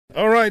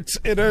All right,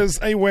 it is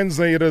a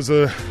Wednesday, it is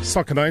a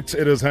soccer night,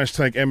 it is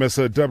hashtag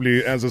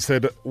MSW, as I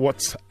said,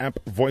 WhatsApp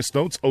voice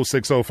notes,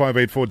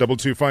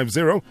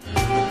 060-584-2250.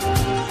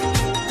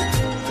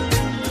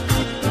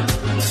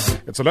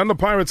 It's Orlando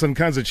Pirates and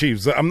Kaizer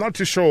Chiefs. I'm not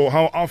too sure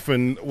how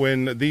often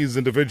when these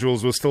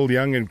individuals were still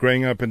young and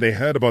growing up and they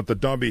heard about the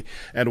derby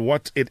and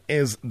what it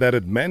is that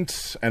it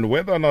meant and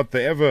whether or not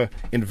they ever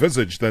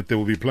envisaged that they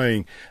will be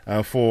playing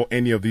for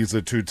any of these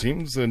two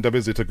teams. And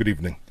Ndabezitha, good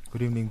evening.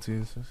 Good evening to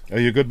you, sir. Are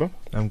you good, bro?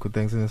 I'm good,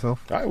 thanks, and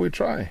yourself? We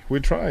try.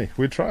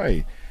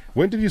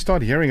 When did you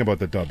start hearing about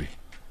the derby?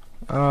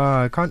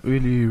 I can't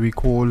really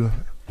recall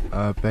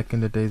back in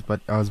the days,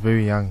 but I was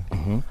very young.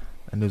 Mm-hmm.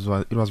 And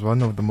it was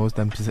one of the most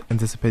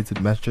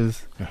anticipated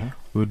matches. Uh-huh.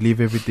 We would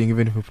leave everything,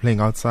 even if we're playing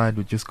outside,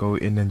 we'd just go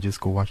in and just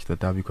go watch the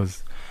derby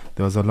because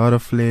there was a lot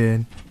of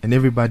flair and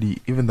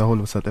everybody, even the whole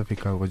of South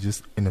Africa, was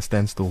just in a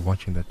standstill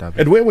watching the derby.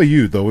 And where were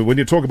you, though? When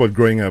you talk about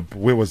growing up,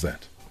 where was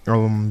that?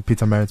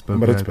 Peter Maritzburg.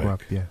 Where I grew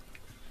up, yeah.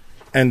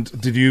 And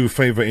did you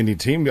favor any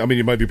team? I mean,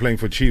 you might be playing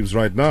for Chiefs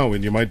right now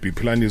and you might be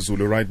Pilani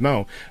Zulu right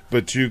now,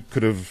 but you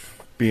could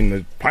have been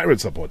a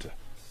Pirate supporter.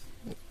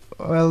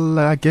 Well,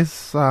 I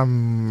guess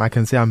I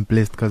can say I'm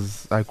blessed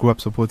because I grew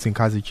up supporting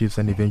Kaizer Chiefs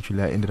and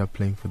eventually I ended up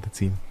playing for the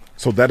team.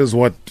 So that is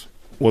what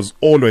was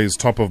always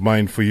top of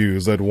mind for you,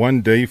 is that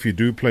one day if you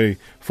do play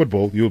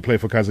football, you will play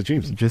for Kaizer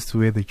Chiefs? Just to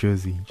wear the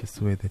jersey.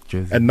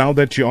 And now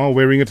that you are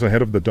wearing it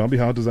ahead of the derby,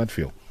 how does that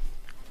feel?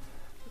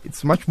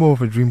 It's much more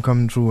of a dream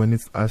come true, and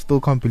I still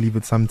can't believe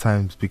it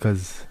sometimes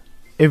because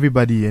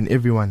everybody and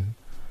everyone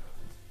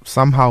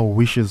somehow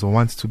wishes or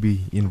wants to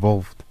be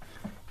involved.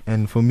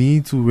 And for me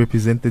to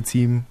represent the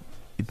team,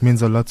 it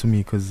means a lot to me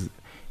because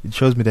it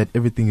shows me that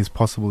everything is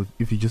possible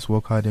if you just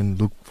work hard and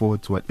look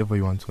forward to whatever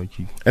you want to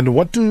achieve. And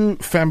what do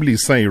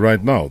families say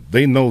right now?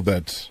 They know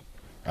that,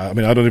 I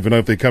don't even know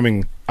if they're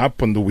coming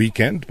up on the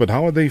weekend, but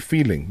how are they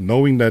feeling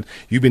knowing that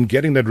you've been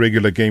getting that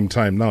regular game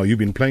time now? You've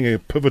been playing a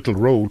pivotal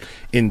role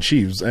in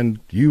Chiefs and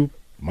you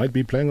might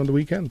be playing on the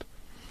weekend.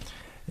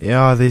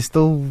 Yeah, they're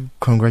still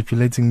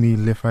congratulating me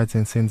left, right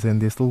and center,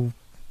 and they're still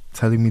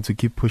telling me to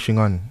keep pushing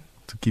on,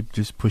 to keep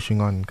just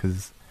pushing on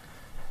because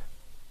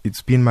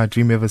it's been my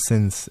dream ever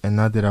since, and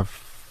now that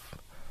I've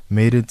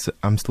made it,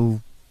 I'm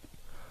still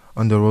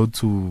on the road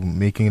to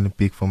making it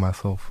big for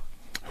myself.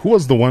 Who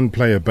was the one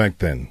player back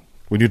then,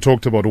 when you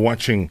talked about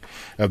watching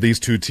these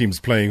two teams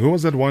playing, who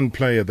was that one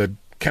player that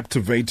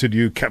captivated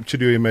you,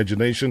 captured your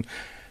imagination,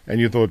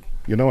 and you thought,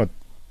 you know what,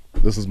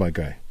 this is my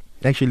guy?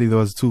 Actually, there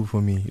was two for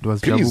me. It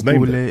was Please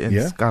Jabukule and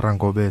yeah?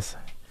 Skarangobes.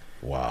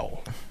 Wow.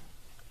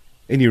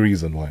 Any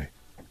reason why?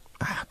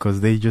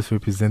 Because they just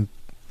represent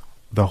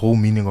the whole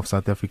meaning of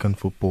South African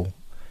football.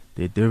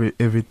 They did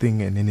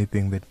everything and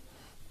anything that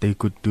they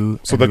could do.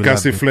 So the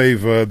Kasi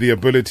flavor, the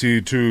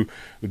ability to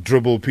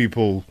dribble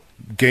people,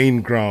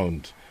 gain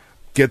ground,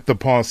 get the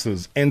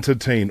passes,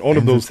 entertain, all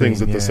of those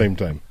things at the same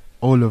time.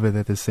 All of it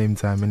at the same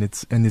time, and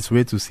it's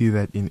rare to see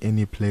that in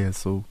any player.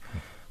 So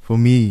for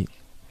me,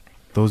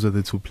 those are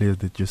the two players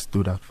that just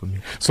stood out for me.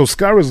 So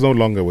Scar is no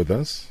longer with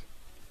us.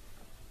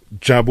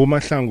 Jabu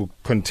Mahlangu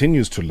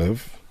continues to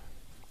live.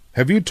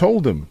 Have you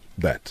told him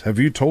that? Have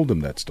you told him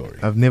that story?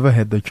 I've never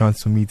had the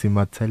chance to meet him.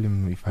 I'd tell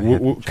him if I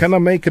had. Can I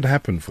make it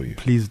happen for you?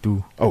 Please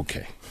do.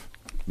 Okay.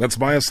 That's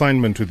my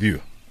assignment with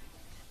you.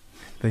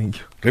 Thank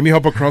you. Let me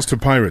hop across to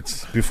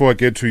Pirates before I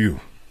get to you.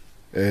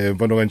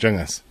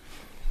 Happiness,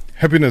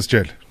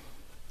 Jel.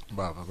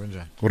 Baba,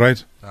 kunjani? All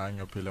right?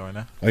 Ngiyaphila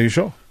wena? Are you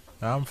sure?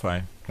 I'm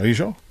fine. Are you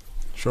sure?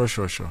 Sure.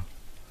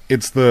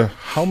 It's the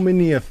how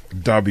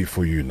manyth derby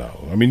for you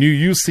now? I mean,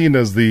 you're seen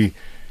as the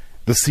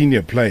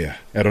senior player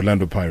at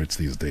Orlando Pirates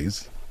these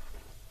days.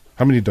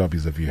 How many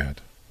derbies have you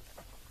had?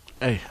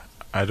 Hey,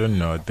 I don't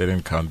know. I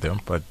didn't count them,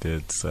 but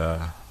it's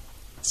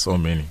so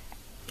many.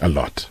 A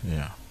lot.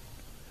 Yeah.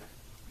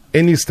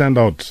 Any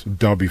standout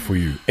derby for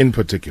you in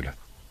particular?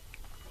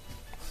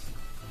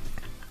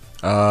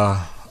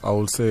 I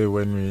would say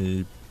when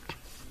we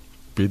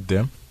beat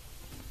them,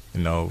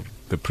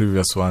 the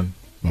previous one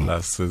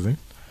last season,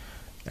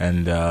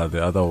 and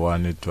the other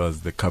one, it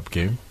was the cup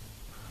game.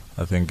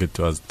 I think it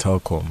was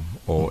Telkom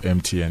or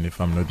MTN, if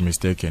I'm not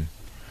mistaken.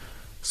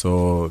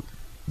 So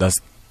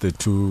that's the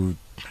two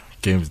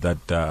games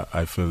that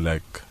I feel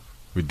like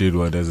we did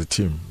well as a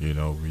team.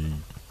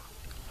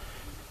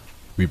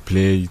 We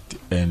played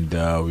and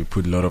we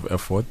put a lot of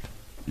effort,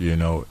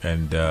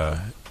 and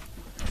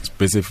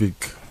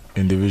specific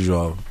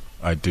individual,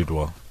 I did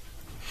well.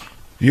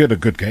 You had a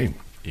good game.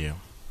 Yeah.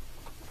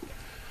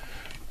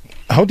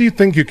 How do you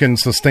think you can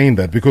sustain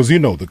that? Because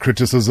the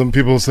criticism,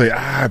 people say,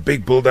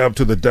 big build up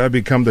to the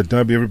derby, come the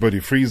derby,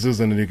 everybody freezes,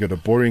 and then you get a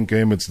boring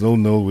game, it's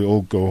 0-0, we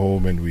all go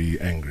home and we're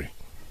angry.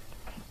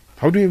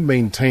 How do you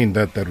maintain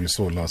that we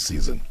saw last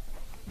season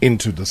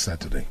into the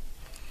Saturday?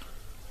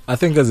 I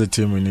think as a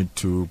team we need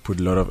to put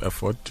a lot of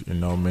effort,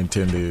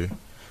 maintain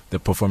the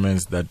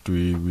performance that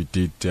we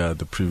did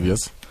the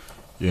previous,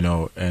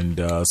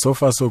 and so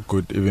far so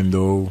good, even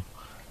though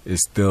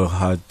it's still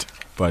hard.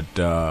 But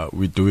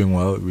we're doing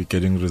well, we're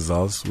getting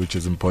results, which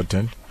is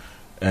important.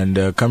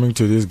 And coming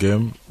to this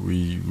game,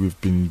 we've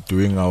been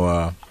doing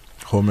our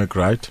homework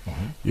right,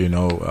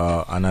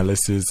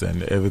 analysis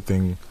and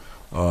everything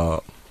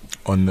on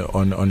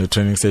the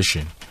training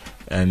session.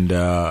 And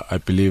I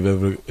believe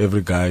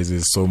every guy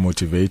is so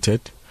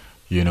motivated,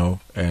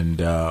 and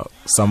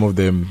some of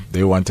them,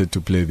 they wanted to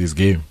play this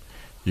game.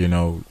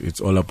 It's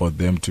all about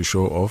them to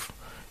show off,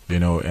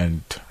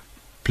 and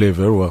play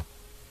very well.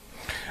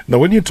 Now,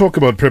 when you talk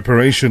about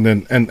preparation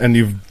and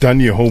you've done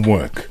your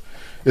homework,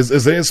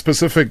 is there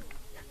specific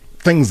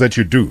things that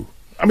you do?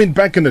 I mean,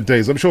 back in the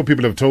days, I'm sure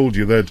people have told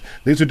you that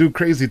they used to do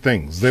crazy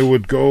things. They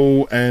would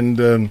go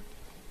and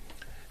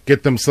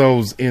get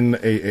themselves in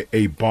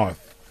a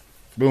bath.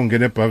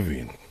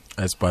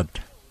 Ice bath.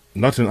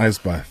 Not an ice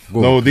bath.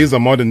 Go. No, these are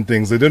modern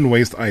things. They didn't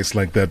waste ice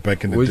like that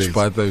back in the days. Which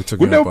bath are you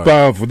talking about?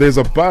 Bath. There's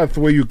a bath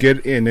where you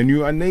get in and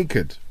you are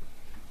naked.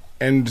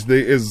 And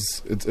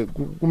it's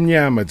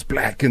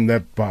black in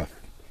that bath.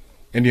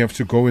 And you have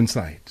to go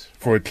inside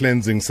for a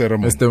cleansing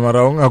ceremony. I'm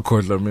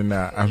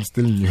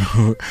still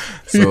new.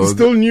 You're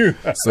still new.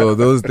 So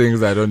those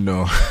things I don't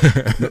know.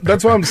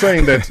 That's why I'm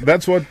saying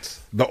that's what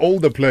the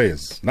older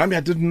players. I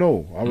didn't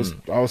know. I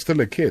was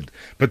still a kid.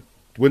 But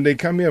when they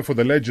come here for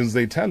the Legends,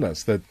 they tell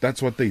us that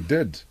that's what they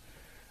did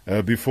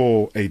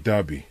before a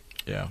derby.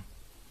 Yeah.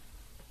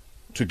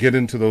 To get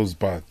into those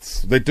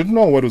baths. They didn't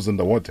know what was in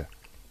the water.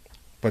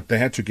 But they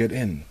had to get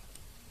in.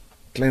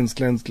 Cleanse,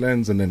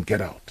 and then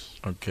get out.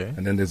 Okay.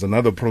 And then there's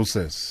another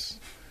process.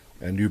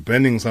 And you're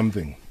burning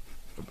something.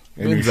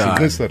 And you're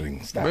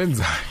glycerin stuff.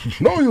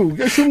 No,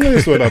 there's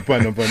things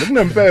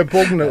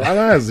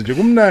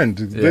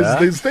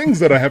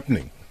that are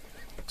happening.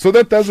 So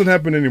that doesn't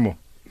happen anymore.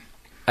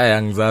 I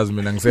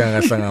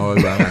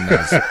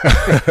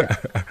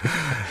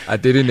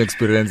didn't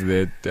experience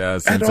that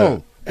at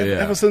all.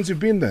 Ever since you've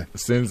been there?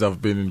 Since I've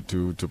been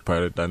to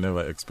Pirate, I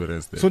never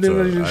experienced that. So they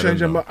really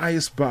change about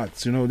ice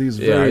baths, these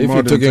very if modern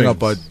you're talking things.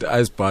 about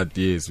ice bath,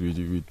 yes,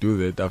 we do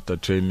that after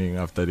training,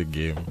 after the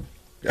game.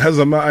 As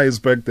my eyes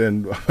back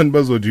then,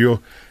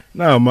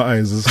 now my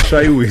eyes is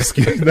shy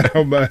whiskey.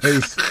 Now my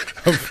eyes,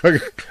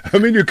 I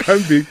mean, you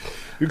can't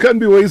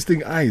be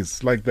wasting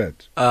ice like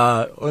that.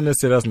 On a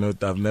serious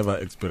note, I've never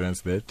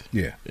experienced that.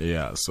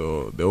 Yeah.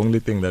 So the only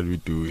thing that we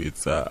do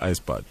is ice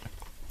bath.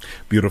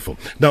 Beautiful.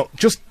 Now,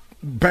 just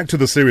back to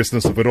the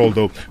seriousness of it all,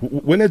 though.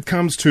 When it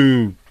comes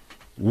to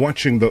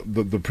watching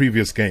the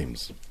previous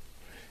games,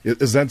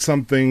 is that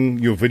something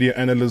your video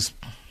analyst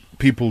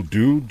people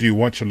do? Do you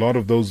watch a lot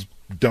of those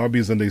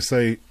derbies and they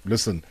say,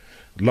 listen,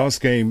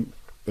 last game,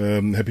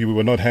 we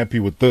were not happy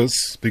with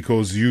this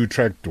because you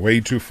tracked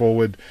way too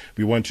forward.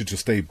 We want you to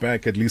stay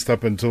back at least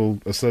up until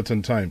a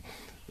certain time.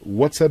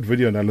 What's that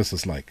video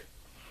analysis like?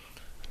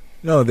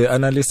 No, the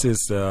analysis,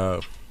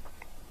 there's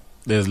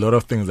a lot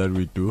of things that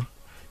we do.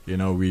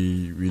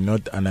 We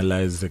not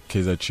analyze the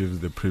Kaizer Chiefs,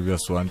 the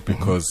previous one,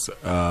 because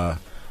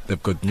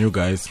they've got new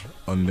guys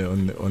on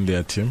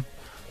their team.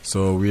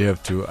 So we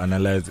have to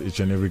analyze each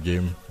and every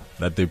game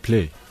that they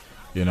play.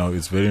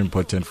 It's very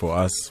important for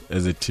us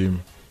as a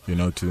team,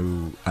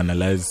 to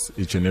analyze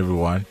each and every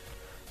one.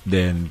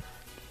 Then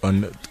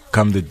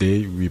come the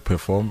day, we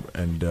perform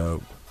and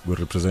we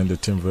represent the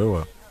team very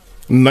well.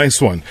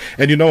 Nice one.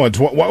 And you know what?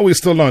 While we're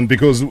still on,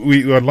 because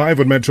we are live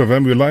on Metro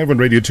FM, we're live on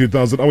Radio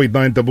 2000,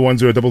 089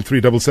 110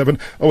 3377,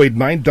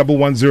 089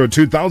 110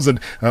 2000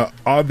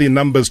 are the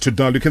numbers to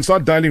dial. You can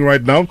start dialing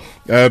right now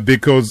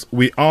because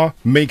we are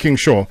making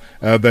sure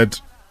that,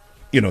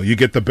 you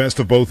get the best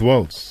of both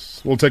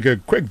worlds. We'll take a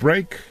quick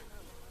break.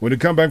 When we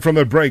come back from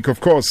the break, of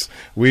course,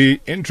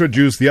 we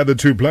introduce the other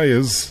two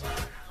players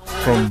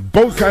from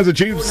both Kaizer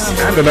Chiefs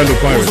and the Orlando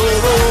Pirates.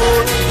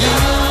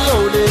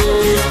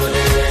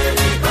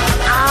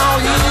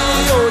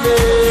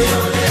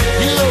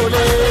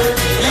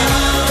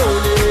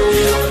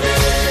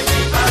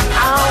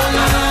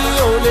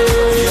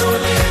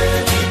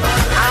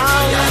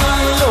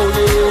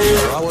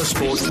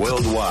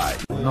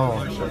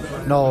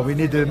 No, we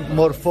need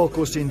more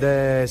focus in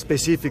the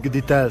specific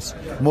details,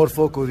 more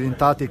focus in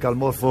tactical,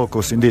 more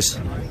focus in this.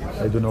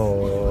 I don't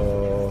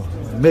know.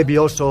 Maybe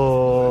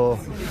also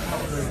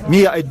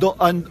me. I don't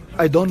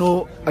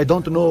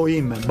know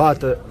him,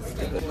 but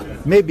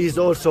maybe it's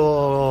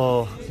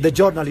also the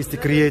journalist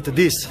create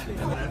this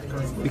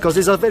because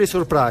it's a very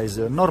surprise.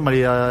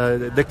 Normally,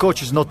 the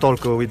coach is not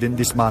talk within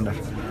this manner.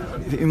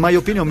 In my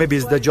opinion, maybe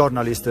it's the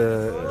journalist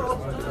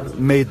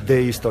made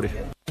the history.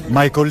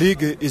 My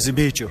colleague is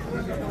Michu.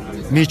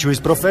 Michu is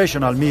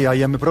professional, me, I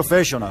am a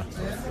professional.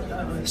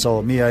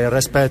 So, me, I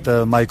respect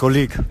my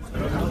colleague.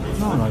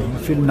 No, I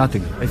feel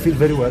nothing. I feel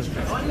very well.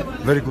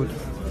 Very good.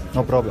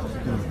 No problem.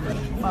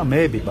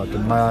 Maybe, but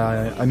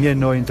I mean,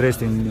 no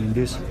interest in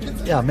this.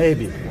 Yeah,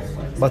 maybe.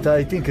 But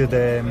I think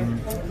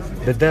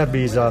the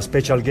derby is a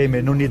special game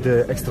and no need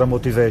extra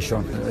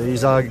motivation.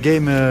 It's a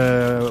game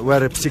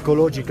where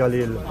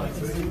psychologically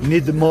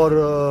need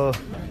more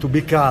to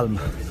be calm.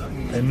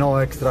 And no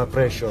extra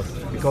pressure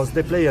because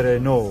the player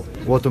know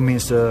what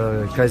means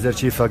Kaizer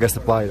Chiefs against the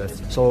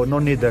Pirates, so no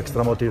need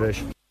extra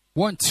motivation.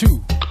 1,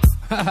 2.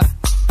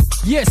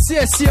 Yes,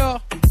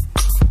 y'all.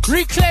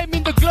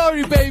 Reclaiming the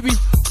glory, baby.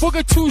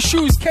 Booger 2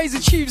 shoes,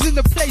 Kaizer Chiefs in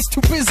the place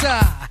to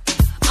bizarre.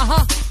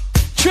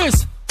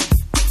 Cheers.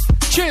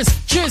 Cheers,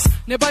 cheers.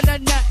 Ne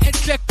banana and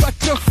clap but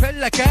no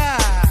fella ka.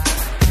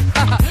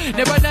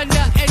 Ne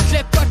banana and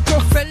clap but no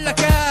fella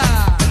ka.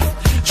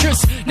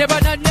 Cheers. Ne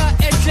banana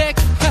and clap.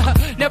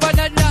 Ne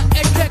banana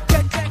and clap.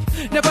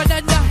 Ne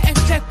banana and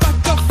clap but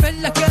no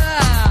fella ka.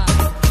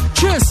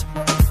 Cheers.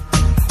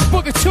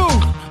 Booger 2.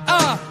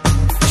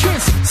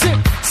 Cheers. Sit.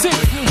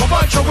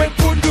 Wabacha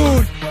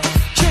wempundun.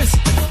 Cheers.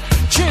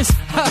 Cheers.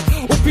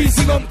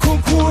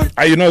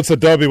 You know it's a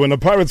derby when a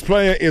Pirates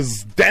player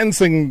is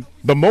dancing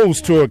the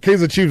most to a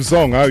Kaizer Chiefs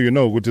song. How you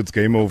know which it's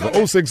game over?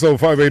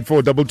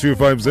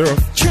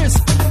 060-584-2250. Cheers.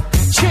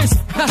 Cheers.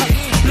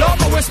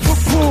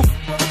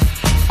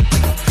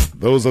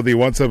 Those are the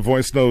WhatsApp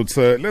voice notes.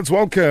 Let's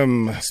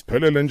welcome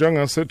Spele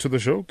Lenjanga to the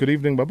show. Good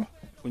evening, Baba.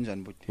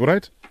 All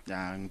right?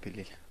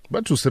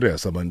 But too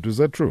serious, abantu. Is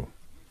that true?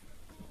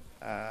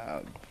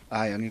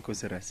 Angikho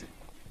serious.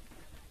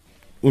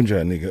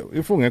 Unjani ke?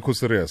 If ungekho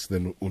serious,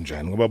 then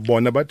unjani? Ngoba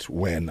bona but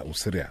wena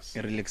userious.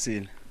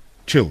 Relaxing.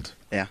 Chilled.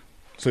 Yeah.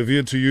 So if you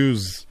had to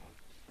use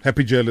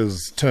Happy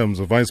Jeller's terms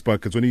of ice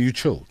buckets, when are you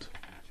chilled?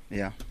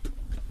 Yeah.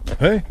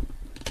 Hey?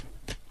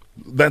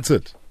 That's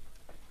it.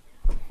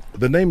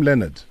 The name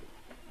Leonard.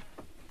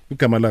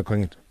 Igama lakho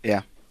ngithi.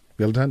 Yeah.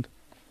 Uyalithanda?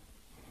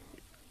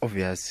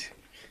 Obvious.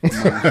 Okay,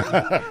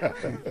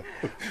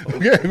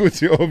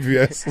 ukuthi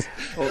obvious.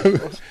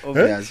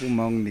 Obvious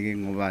uma unginike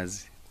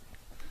ngobazi.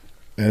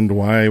 And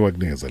why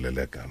wakunikeza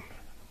lelo gama?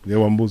 Uye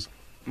wambuza?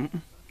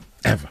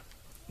 Ever?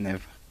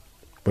 Never.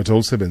 But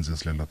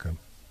awusebenzisi lelo gama.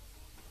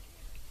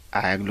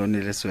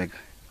 Akulonele swag.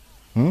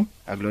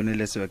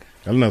 Akulonele swag.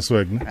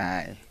 Alinaswag ne?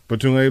 Hayi. But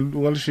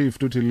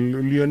ungalishift uthi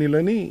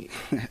Leonilani.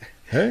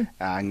 Hey?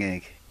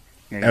 Angeke.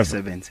 Ngeke Ever.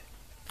 sebenze.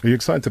 Are you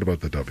excited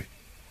about the derby?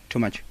 Too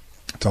much.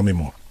 Tell me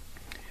more.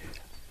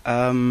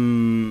 As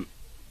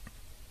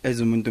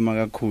umuntu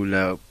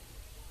makakhula,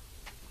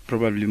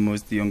 probably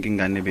most yonke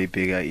ingane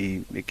beyibheka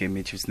igame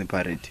eChiefs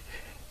nePirate.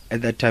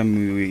 At that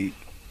time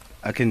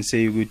I can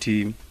say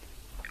ukuthi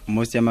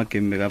most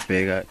yamagame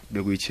bekabheka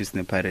bekuyiChiefs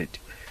nePirate.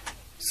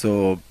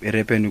 So it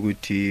happened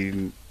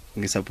ukuthi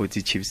ngisupport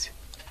iChiefs.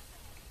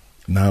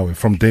 Now,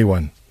 from day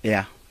one.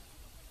 Yeah.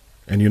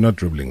 And you're not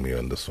dribbling me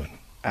on this one.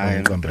 I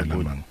am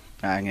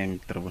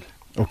trouble.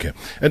 Okay.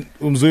 And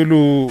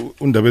Umzulu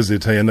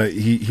Undabezita,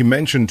 he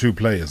mentioned two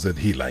players that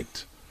he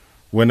liked.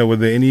 Were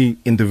there any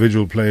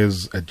individual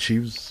players at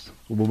Chiefs?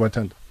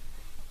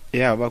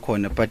 Yeah,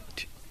 bakhona,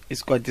 but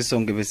it's quite the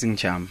song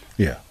ebesingijam.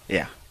 Yeah.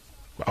 Yeah.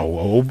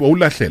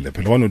 Awulahlele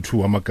phela one or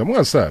two amagama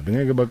ungasabi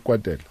ngeke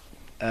bakwatela.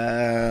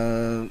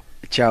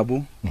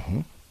 Chabu.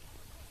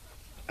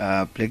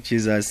 Black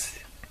Jesus.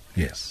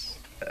 Yes.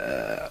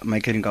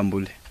 Michael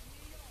Nkambule.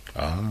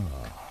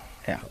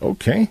 Yeah.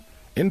 Okay.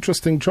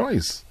 Interesting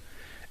choice.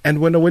 And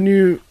when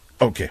you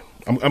okay,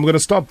 I'm going to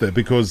stop there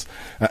because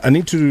I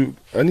need to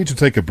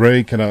take a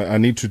break and I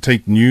need to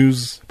take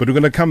news, but we're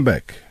going to come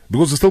back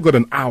because we've still got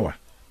an hour.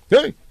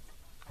 Hey,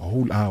 a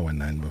whole hour,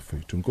 9 before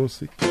you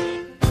see.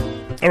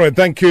 All right,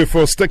 thank you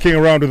for sticking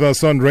around with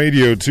us on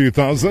Radio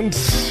 2000.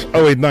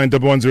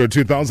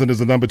 089-110-2000 is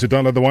the number to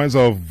dial. Otherwise,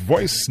 our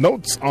voice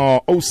notes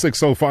are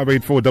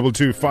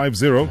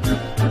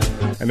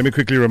 060-584-2250. And let me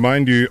quickly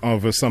remind you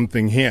of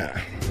something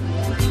here.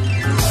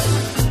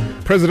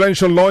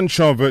 Presidential launch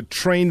of a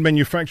train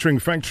manufacturing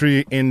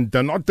factory in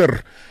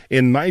Danotter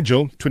in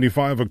Nigel,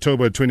 25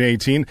 October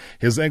 2018.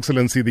 His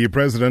Excellency, the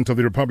President of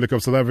the Republic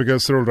of South Africa,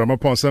 Cyril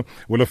Ramaphosa,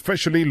 will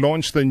officially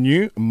launch the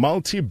new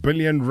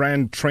multi-billion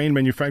rand train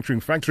manufacturing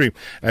factory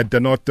at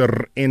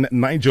Danotter in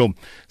Nigel,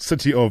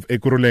 city of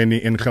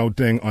Ekurhuleni in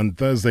Gauteng on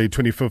Thursday,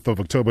 25th of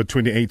October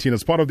 2018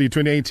 as part of the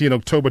 2018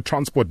 October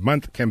Transport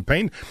Month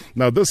campaign.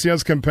 Now, this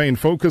year's campaign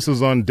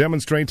focuses on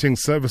demonstrating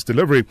service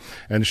delivery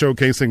and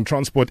showcasing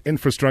transport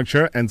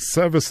infrastructure and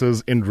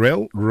services in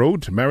rail,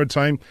 road,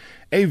 maritime,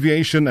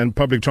 aviation and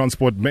public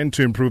transport meant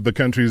to improve the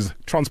country's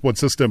transport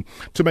system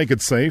to make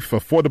it safe,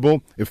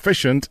 affordable,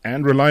 efficient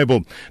and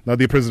reliable. Now,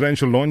 the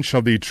presidential launch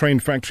of the train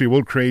factory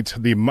will create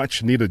the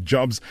much-needed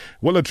jobs,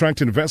 will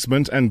attract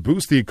investment and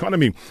boost the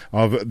economy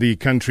of the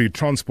country,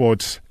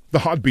 transport, the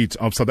heartbeat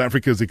of South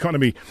Africa's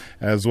economy,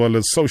 as well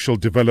as social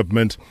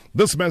development.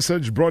 This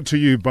message brought to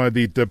you by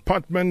the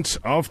Department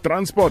of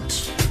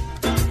Transport.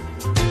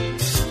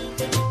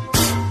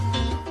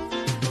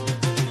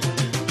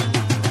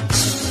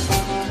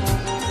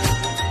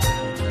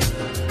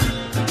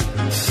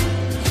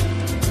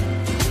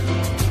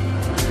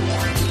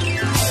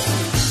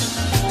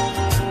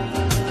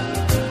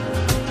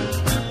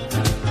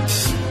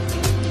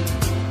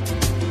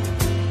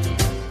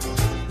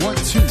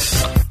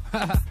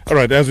 All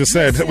right, as we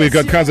said, we've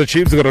got Kaizer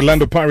Chiefs, we've got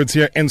Orlando Pirates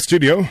here in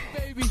studio.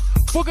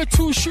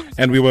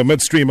 And we were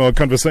midstream our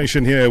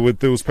conversation here with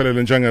Uspele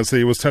Lenjanga. So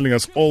he was telling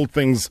us all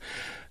things.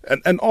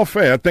 And off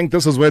air, I think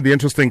this is where the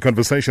interesting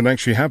conversation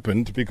actually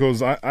happened,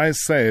 because I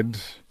said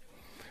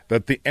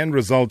that the end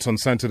result on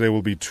Saturday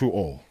will be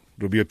 2-2.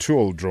 It will be a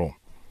 2-2 draw.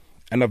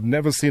 And I've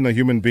never seen a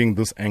human being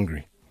this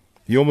angry.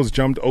 He almost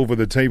jumped over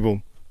the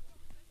table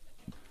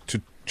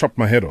chop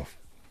my head off.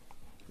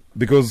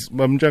 Because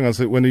Mjanga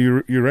said, when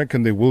you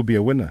reckon there will be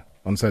a winner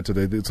on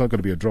Saturday, it's not going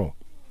to be a draw.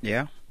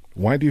 Yeah.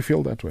 Why do you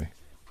feel that way?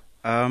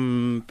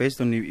 Based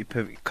on the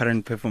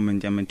current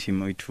performance of my team,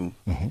 O2,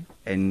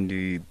 and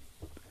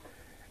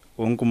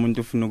wonke umuntu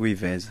ufuna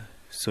ukuyiveza,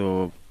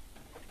 so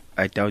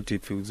I doubt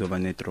if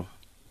kuzoba ne-draw.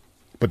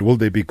 But will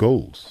there be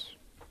goals?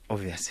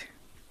 Obviously.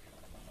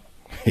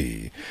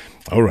 Hey.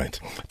 All right.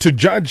 To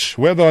judge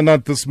whether or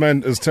not this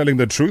man is telling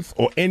the truth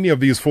or any of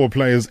these four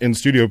players in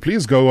studio,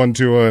 please go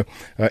onto our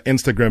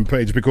Instagram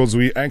page, because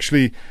we're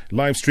actually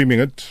live streaming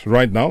it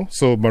right now.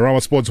 So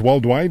Marawa Sports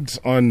Worldwide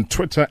on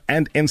Twitter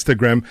and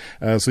Instagram.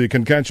 So you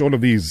can catch all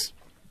of these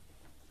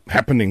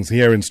happenings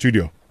here in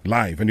studio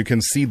live, and you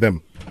can see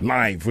them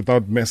live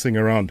without messing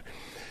around.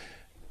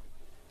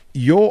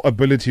 Your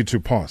ability to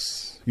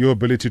pass, your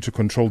ability to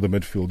control the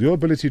midfield, your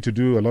ability to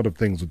do a lot of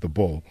things with the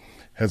ball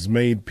has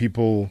made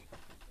people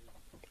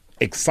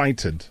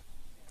excited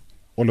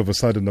all of a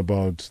sudden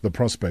about the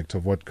prospect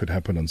of what could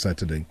happen on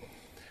Saturday.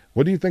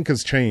 What do you think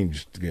has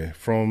changed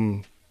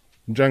from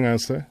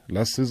Njangase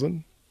last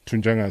season to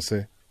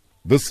Njangase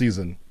this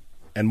season,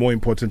 and more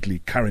importantly,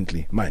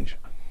 currently, Manje?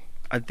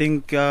 I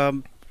think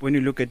when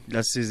you look at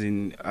last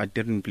season, I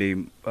didn't play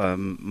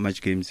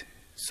much games.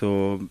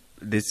 So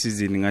this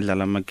season,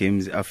 ngadlala ama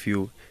games a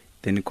few,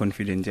 then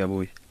confident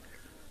yaboy.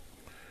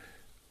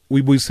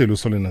 Uyibuyisela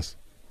uSolinas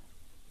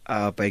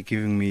by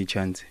giving me a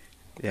chance.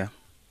 Yeah.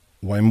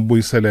 Why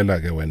mbuyiselela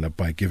ke wena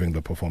by giving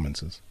the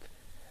performances?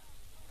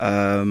 What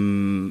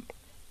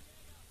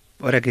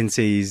I can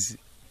say is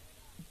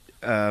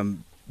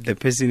the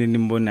person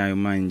enimbonayo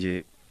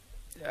manje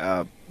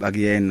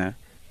akuyena,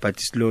 but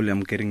slowly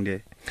I'm getting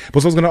there.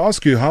 But I was going to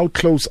ask you, how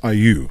close are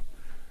you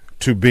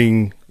to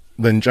being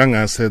the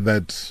Njangase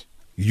that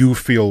you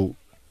feel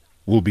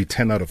will be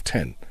 10 out of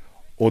 10,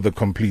 or the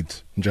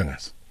complete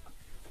Njangase?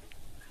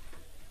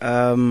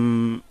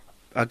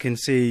 I can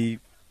say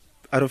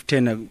out of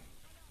 10,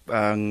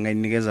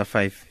 ngayinikeza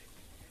 5.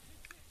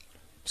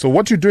 So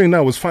what you're doing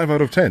now is 5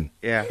 out of 10?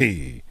 Yeah.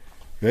 Hey.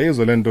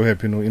 Ngiyayizwa le nto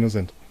happy no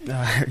innocent.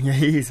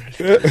 Ngiyayizwa.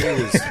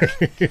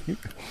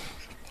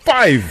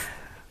 5.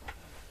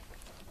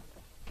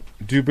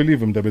 Do you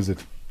believe him,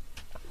 Dabizit?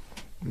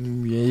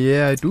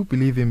 Yeah, I do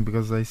believe him,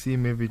 because I see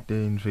him every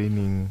day in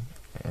training,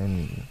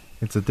 and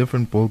it's a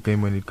different ball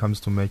game when it comes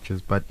to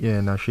matches. But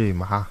yeah, na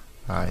shame,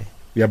 aye.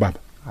 Yeah, Bab.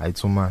 Aye,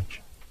 too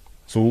much.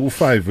 So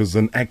 5 is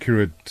an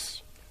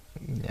accurate.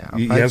 Yeah,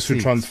 He 5, has to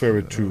 6, transfer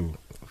it to.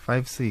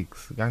 5,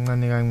 6.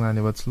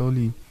 Gangane, but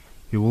slowly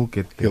he will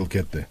get there. He'll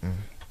get there.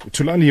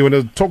 Tulani, you want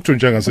to talk to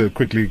Njangase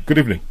quickly? Good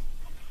evening.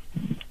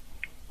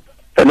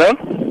 Hello?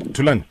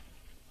 Tulani.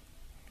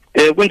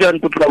 Kunjani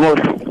Putlamos?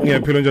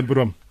 Ngiyaphila njani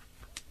bro?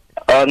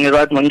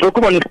 Ngirathi man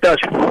ngizokuba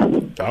nestash.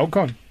 How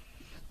come?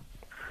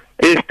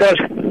 Stash.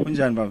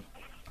 Kunjani baba?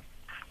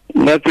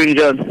 Ngathi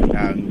njani?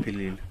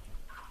 Ngiphilile.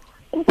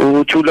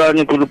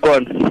 Uthulani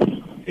Pulukwana.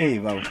 Hey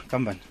baba,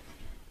 kambani?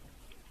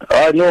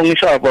 No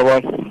ngishapa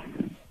baba.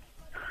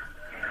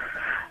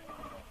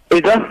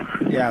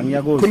 Yeah,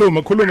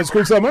 ngiyakuzwa. Khuluma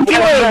sikhuluma manje.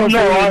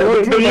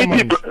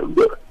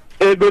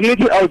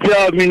 Benithi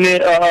awuthiya mina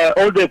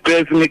all the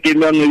best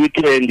ngegame yami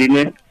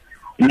weekend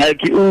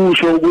like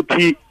usho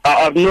ukuthi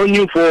I've known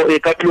you for a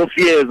couple of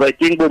years. I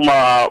think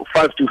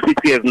 5 to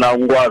 6 years now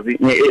ngwazi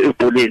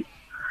ebholeni.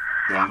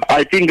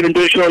 I think into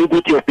esho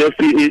ukuthi your best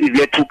is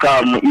yet to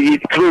come.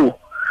 It's true.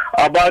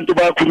 Abantu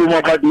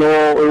bakhuluma but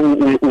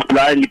no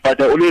blind,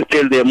 but I always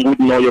tell them good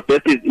no, your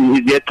best is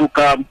yet to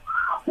come.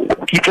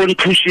 Keep on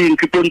pushing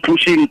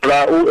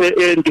bra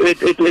and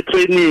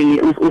training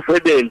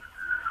ufedel.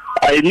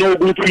 I know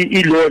ukuthi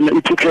ilona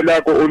iphupho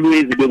lakho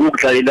always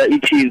bekukudlalela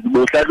iChiefs,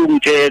 bohlala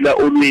ungitshela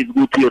always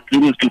ukuthi your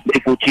dream is to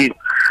play for Chiefs.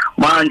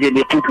 Manje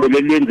lephupho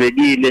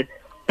lelenzekile,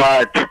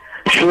 but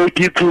show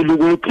people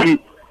ukuthi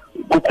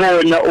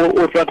kukhona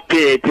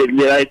osakuphethe,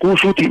 like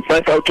kusho ukuthi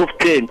 5 out of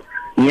 10.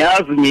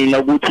 Ngiyazi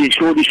mina ukuthi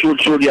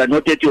surely you are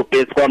not at your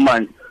best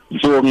kwamanje.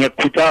 So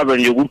ngiyakukhuthaza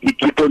nje ukuthi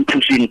keep on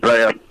pushing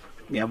Brian.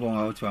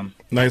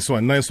 Nice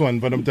one,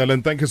 Vanam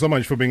Talent. Thank you so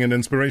much for being an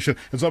inspiration.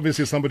 It's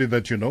obviously somebody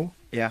that you know.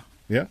 Yeah.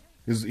 Yeah?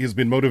 He's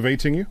been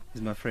motivating you?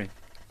 He's my friend.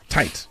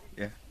 Tight.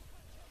 Yeah.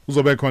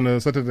 Uzobekho on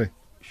Saturday?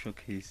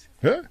 Showcase.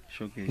 Huh?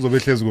 Showcase.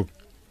 Uzobehlezi kuphi?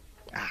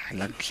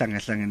 La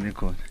kuhlangene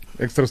khona.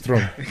 Extra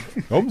strong.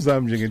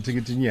 Awumzami nje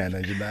ngetikiti nyana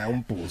nje na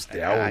umboost.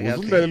 Yawo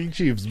uzudlalela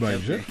iChiefs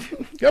manje.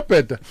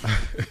 Kuyabheda.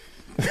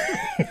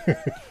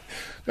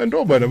 Kanti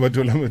obani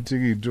abathola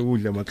amatikiti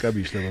okudla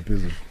amaklabishi lapha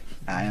phezulu?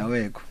 Hayi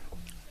awekho.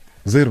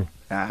 0.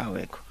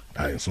 Awekho.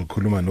 Hayi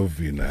sokhuluma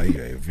noVina,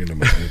 hayi Vina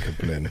must make a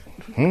plan.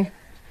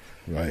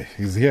 Right,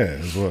 he's here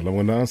as well. I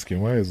want to ask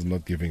him why is he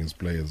not giving his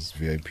players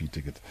VIP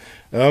ticket.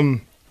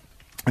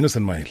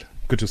 Innocent Mail,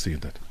 good to see you,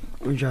 Dad.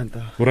 Unjani?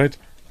 All right?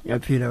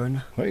 Ngiyaphila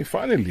wena. Hey,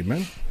 finally,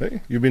 man.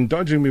 Hey, you've been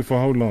dodging me for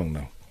how long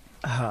now?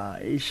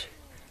 Ish.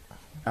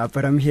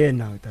 But I'm here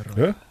now, Taro.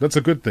 Yeah, that's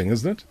a good thing,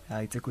 isn't it?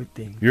 It's a good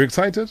thing. You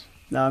excited?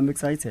 No, I'm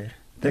excited.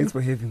 Thanks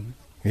for having me.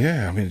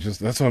 Yeah, I mean, just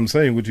that's what I'm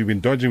saying. Would you've been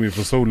dodging me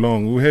for so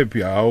long? We're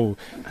happy.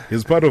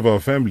 He's part of our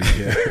family.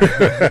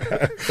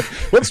 Yeah.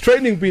 What's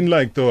training been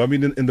like, though? I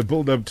mean, in the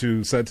build-up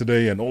to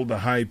Saturday and all the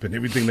hype and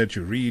everything that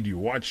you read, you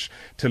watch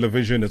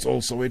television. It's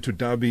all Soweto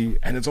Derby,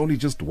 and it's only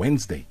just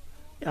Wednesday.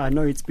 Yeah,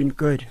 no, it's been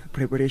good.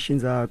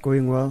 Preparations are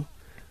going well.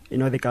 You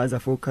know, the guys are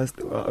focused,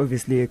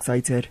 obviously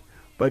excited.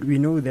 But we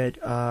know that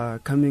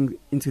coming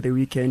into the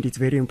weekend, it's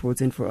very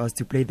important for us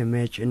to play the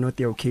match and not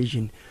the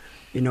occasion.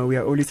 You know, we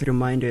are always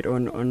reminded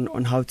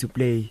on how to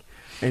play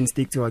and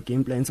stick to our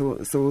game plan.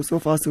 So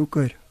far, so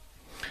good.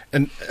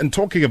 And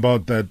talking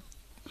about that,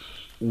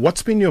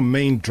 what's been your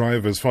main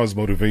drive as far as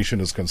motivation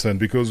is concerned?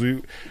 Because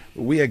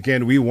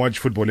we watch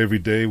football every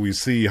day. We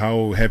see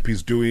how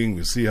Happy's doing.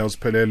 We see how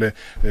Spelele,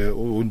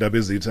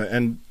 Undabezita.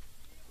 And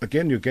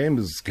again, your game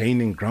is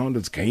gaining ground.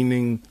 It's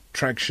gaining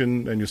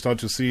traction. And you start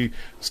to see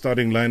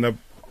starting lineup.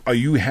 Are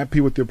you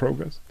happy with your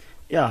progress?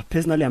 Yeah,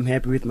 personally, I'm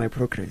happy with my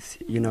progress.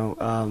 You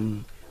know,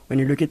 when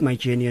you look at my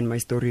journey and my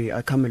story,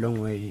 I come a long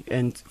way.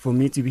 And for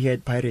me to be here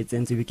at Pirates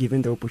and to be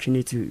given the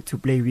opportunity to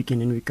play week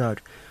in and week out,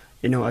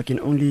 you know, I can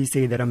only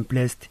say that I'm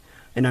blessed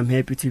and I'm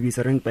happy to be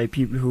surrounded by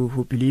people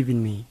who believe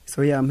in me.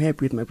 So, yeah, I'm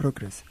happy with my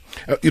progress.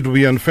 It would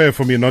be unfair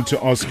for me not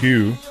to ask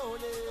you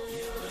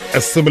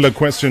a similar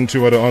question to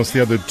what I asked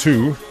the other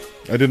two.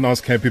 I didn't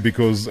ask Happy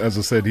because, as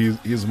I said,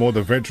 he's more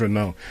the veteran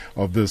now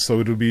of this. So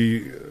it would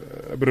be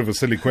a bit of a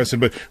silly question.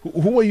 But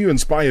who are you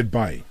inspired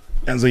by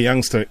as a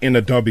youngster in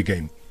a derby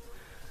game?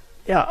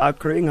 Yeah,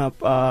 growing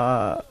up,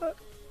 I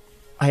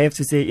have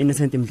to say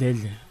Innocent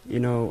Mdledle. You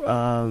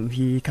know,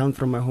 he comes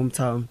from my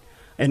hometown.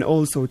 And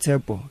also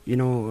Tsepo, you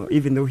know,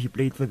 even though he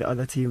played for the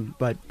other team.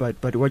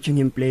 But watching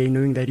him play,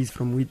 knowing that he's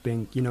from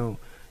Wheatbank, you know,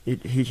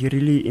 he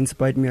really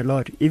inspired me a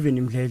lot,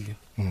 even Mdledle.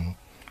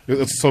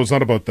 So it's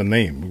not about the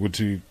name. Would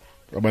you,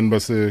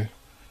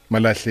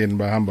 Malahleni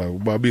bahamba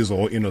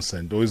babizwa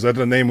innocent, or is that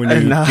a name when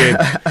you get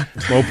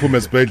mawuphuma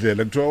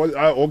esibhedlela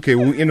like okay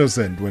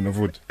innocent wena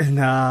futhi?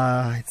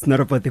 Nah, it's not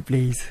about the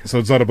place. So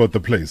it's not about the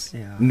place,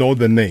 nor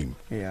the name.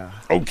 Yeah.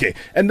 Okay.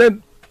 And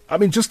then, I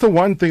mean, just the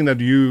one thing that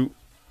you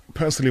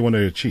personally want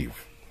to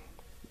achieve,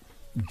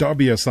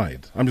 derby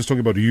aside, I'm just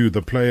talking about you,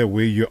 the player,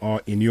 where you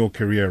are in your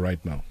career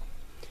right now.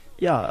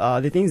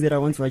 Yeah, the things that I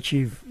want to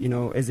achieve, you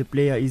know, as a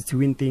player is to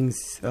win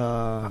things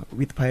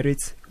with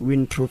Pirates,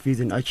 win trophies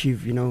and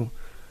achieve, you know,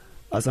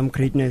 some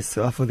greatness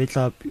for the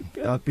club.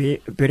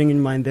 Bearing in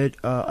mind that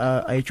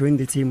I joined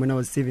the team when I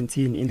was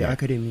 17 in the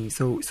academy.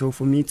 So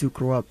for me to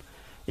grow up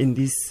in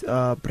this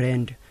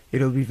brand,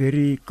 it will be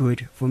very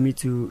good for me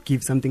to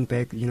give something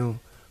back, you know,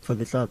 for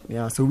the club.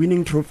 Yeah, so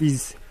winning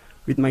trophies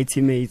with my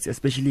teammates,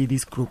 especially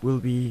this group, it will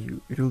be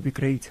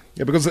great.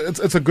 Yeah, because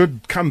it's a good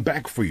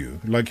comeback for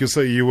you. Like you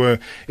say, you were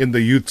in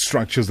the youth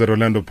structures at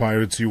Orlando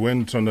Pirates. You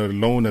went on a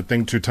loan, I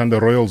think, to Tanda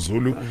Royal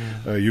Zulu.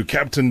 You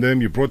captained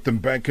them. You brought them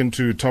back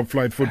into top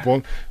flight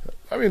football.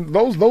 I mean,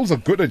 those are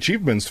good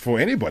achievements for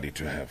anybody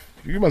to have.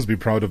 You must be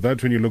proud of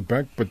that when you look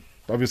back. But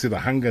obviously, the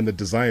hunger and the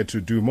desire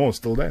to do more is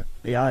still there.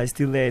 Yeah, it's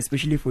still there,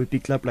 especially for a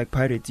big club like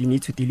Pirates. You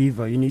need to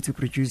deliver. You need to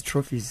produce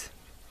trophies.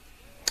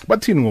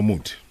 But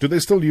Ngomut, do they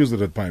still use it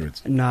at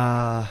Pirates?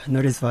 Nah,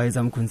 not as far as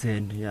I'm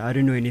concerned. Yeah, I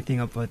don't know anything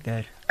about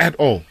that. At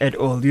all? At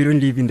all. You don't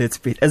live in that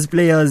space. As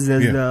players,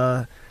 as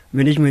the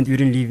management, you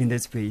don't live in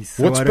that space.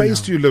 So what space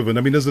do you live in?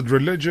 I mean, is it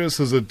religious?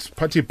 Is it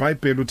Pati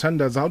Paipe,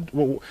 Lutandas?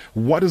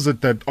 What is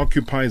it that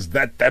occupies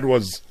that? That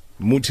was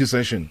Muti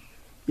session.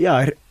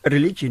 Yeah,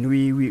 religion.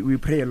 We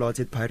pray a lot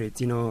at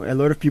Pirates. You know, a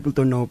lot of people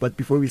don't know, but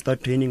before we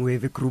start training, we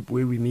have a group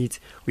where we meet.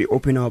 We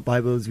open our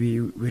Bibles. We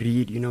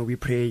read. You know, we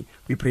pray.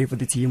 We pray for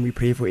the team. We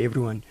pray for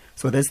everyone.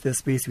 So that's the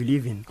space we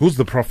live in. Who's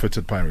the prophet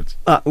at Pirates?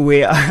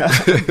 Wayne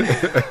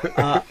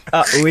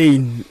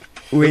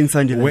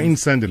Sandilands. Wayne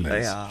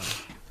Sandilands. Yeah.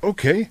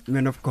 Okay.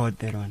 Man of God,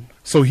 that one.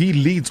 So he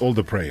leads all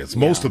the prayers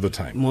most of the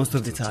time. Most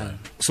of the time.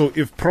 So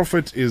if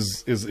prophet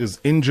is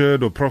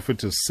injured, or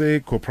prophet is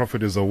sick, or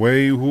prophet is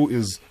away, who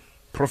is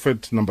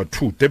prophet number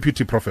 2,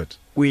 deputy prophet?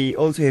 We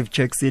also have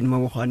Jackson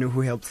Mawuhane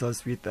who helps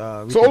us with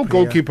so all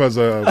goalkeepers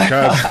are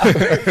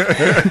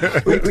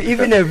we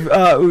even have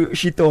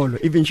Shitolo.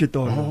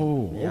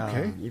 Oh, yeah,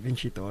 okay. Even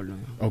Shitolo.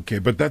 Okay,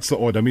 but that's the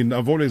odd. I mean,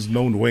 I've always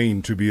known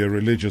Wayne to be a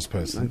religious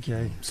person.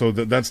 Okay. So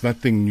that's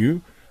nothing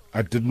new.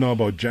 I didn't know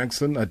about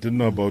Jackson. I didn't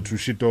know about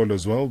Tushitolo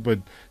as well.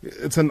 But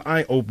it's an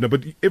eye-opener.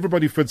 But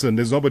everybody fits in.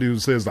 There's nobody who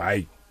says,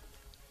 I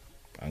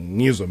want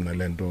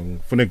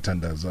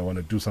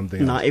to do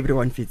something else.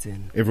 Everyone fits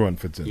in. Everyone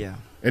fits in. Yeah.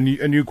 And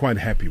you're quite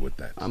happy with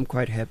that? I'm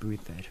quite happy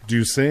with that. Do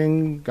you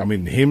sing? I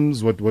mean,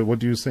 hymns? What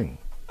do you sing?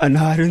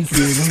 No, I don't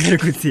sing. I'm not a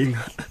good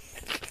singer.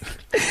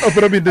 Oh,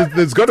 but I mean,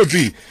 there's got to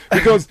be.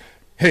 Because,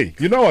 hey,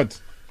 you know what?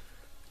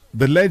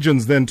 The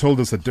legends then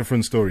told us a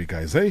different story,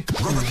 guys, hey?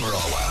 Robert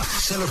Marawa,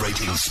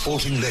 celebrating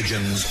sporting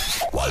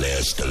legends while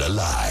they're still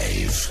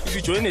alive. If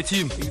you join a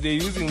team, if they're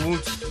using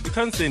mood, you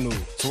can't say no.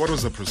 So what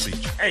was the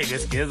procedure? Hey,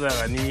 let's get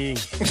running.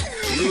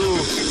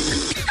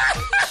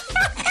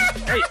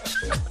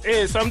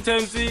 Hey,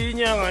 sometimes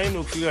inyanga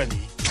inokufika ni.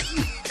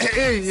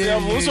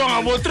 Siyavuswa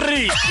ngabo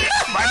 3.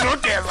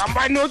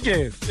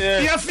 Banogeza.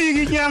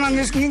 Iyafika inyanga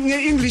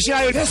nge-English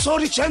yayo.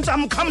 Sorry gents,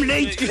 I'm come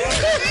late.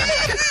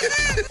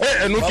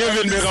 And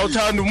uKevin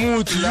bekawuthanda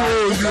umuthi.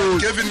 Yo.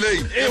 Kevin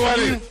Lane.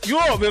 Wali.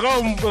 Yo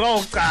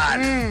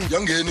bekawuqala.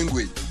 Yangena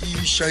ingwe.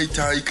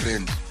 Ishayitha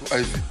igrand.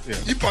 Ivan.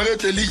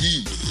 Ibhakede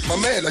liyi.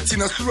 Mamela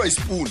thina silwa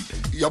ispoon.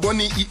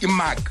 Yabona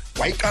imag.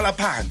 Wayiqala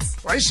phansi.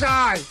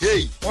 Wayishaya.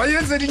 Hey.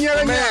 Wayenzela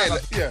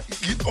inyanga.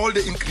 Eat all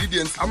the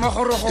ingredients.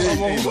 Amahoroho.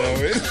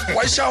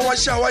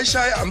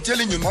 Wayishaya. I'm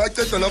telling you,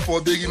 mawaqeda lapho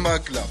wabeka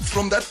imag la.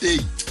 From that day.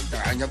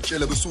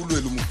 Ngiyakutshela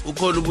besulwela umuntu.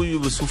 Ukhona ubuye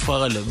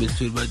besufaka la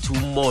bethweni bathi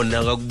umona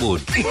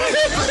akakuboni.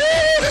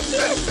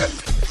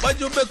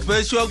 Bathi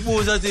ubekubheshi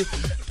wakubuza athi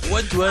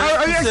what do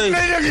I say?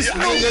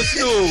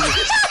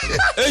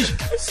 Hey,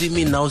 see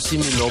me now, see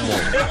me no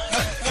more.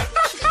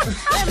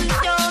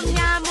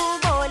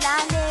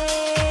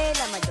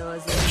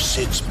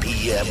 6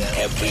 p.m.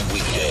 every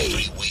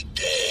weekday.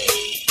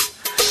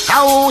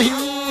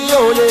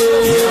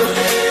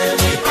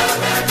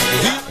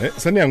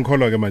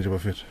 Saniyangikholwa ke manje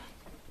bafethu.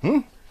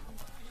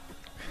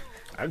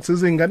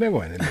 Akusizingane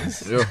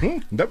lezi.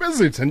 Ndaba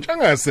ezithi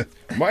ntshangase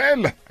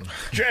mayela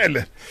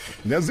tshele.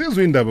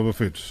 Niyazizwa indaba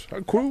bafethu.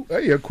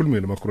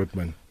 Ayiyakhulumela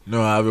maKrotman.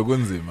 No, abe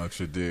kunzima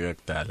kushuthi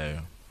kudala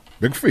yo.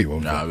 Bekufika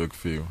umfana. Na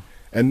bekufika.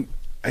 And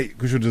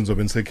kusho ukuthi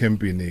nizobe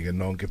nisecampini ke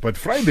nonke, but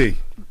Friday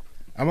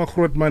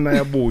amaKrotman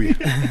ayabuya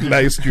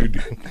la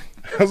e-studio.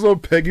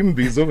 Azopheka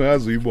imbizo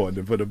ongazi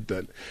uyibone mfana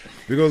mdala.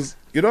 Because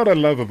you know what I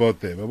love about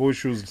them, abo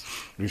shoes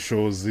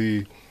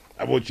Rishozi,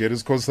 abo Jerry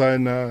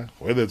Skosana,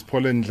 whether it's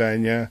Paul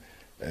Ndlanya,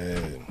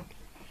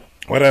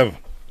 whatever.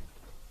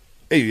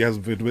 Hey, yes,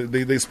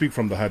 they speak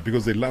from the heart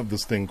because they love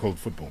this thing called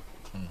football.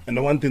 And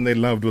the one thing they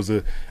loved was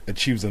a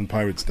Chiefs and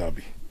Pirates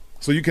derby.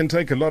 So you can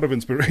take a lot of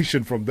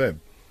inspiration from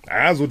them.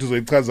 As what is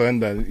in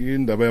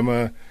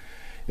the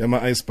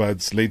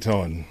icebergs later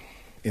on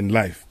in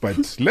life. But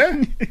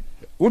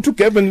uthi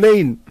Kevin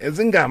Lane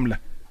ezingamla.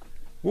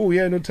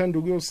 Uyena uthanda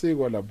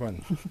ukuyosikwa lapha.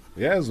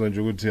 Yazwa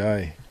nje ukuthi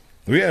hayi.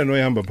 Uyena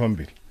oyihamba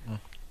phambili.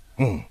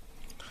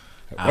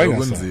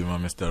 Akunzima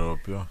Mr. Rob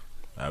yo.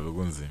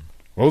 Akunzima.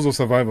 Wawuzo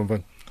survive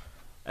mfana?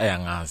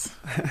 Angazi.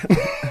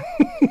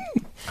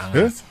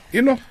 Angazi.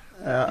 You know?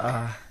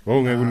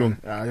 Wawungeke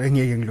ulunga.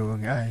 Ngeke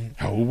ngilunge. Hayi.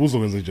 Awubuzo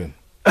kwenza njani?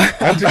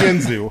 Athi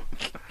kenziwa.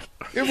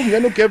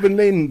 Ngena uKevin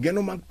Lane ngena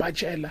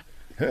uMakbatshela.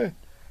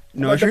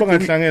 No,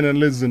 bangahlangena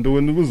lezi zinto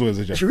wena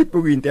uzokwenza njani? Shuthi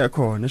buku into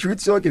yakhona.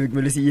 Shuthi sonke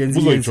bekumele siyenze.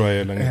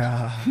 Uzoyijwayela ngithi.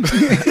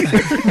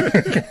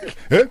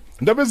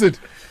 Ndaba ezithi?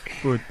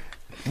 Good.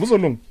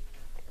 Uzolunga.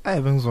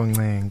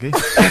 Bengizoncenge.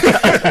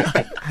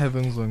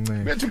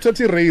 Bengizoncenge. Bethi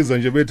uthatha irazor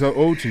nje bethu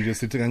outhi nje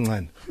sithi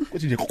kancane.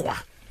 Kuthi nje kwa.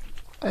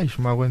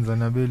 Shima kwenza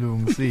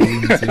nabelungu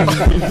siyini.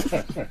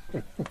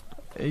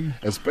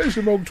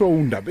 Especially mawuthiwa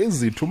undaba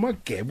ezithu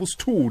magebe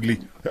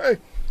usithuli. Hey.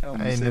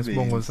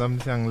 Nesibongo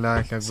sami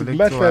siyangilahla kule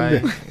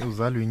kuthiwa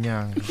uzalwa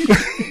inyanga.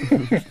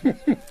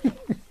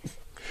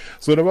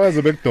 So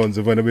nabaze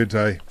bekudonse mfana bethi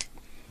hayi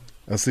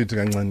asithi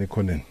kancane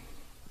ekhoneni.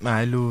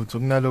 Hayi lutho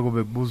kunaloko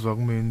bekubuzwa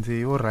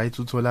kumenzi o right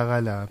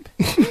utholakala laphi.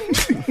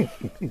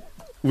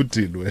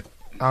 Uthini wena?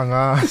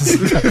 Angazi.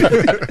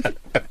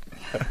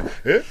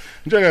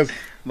 Njengasi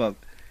baba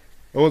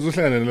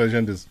awuzohlangana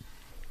nalajandis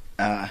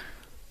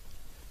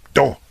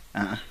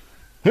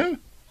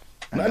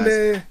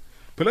nale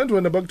phela nje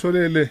wena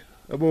bakutholele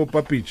abo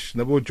Papich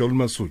nabo Joel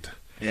Masuta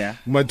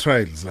kuma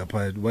trials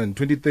lapha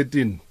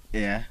 2013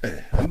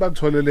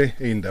 bakutholele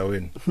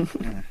eindaweni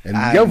and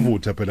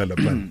ngiyavutha phela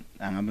lapha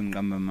angabe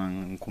ngiqamba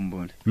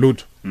mangikhumbule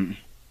lutho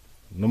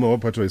noma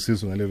waphathwa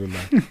isisu ngalelo la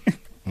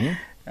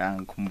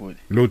ngikhumbule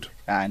lutho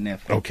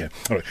never. Okay,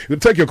 all right, we'll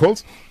take your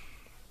calls.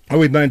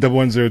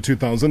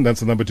 0891102000, that's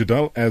the number to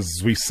dial.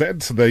 As we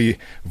said, the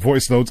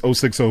voice notes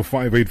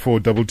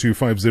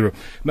 0605842250.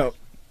 Now,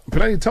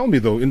 Pelani, tell me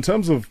though, in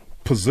terms of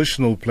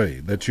positional play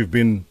that you've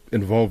been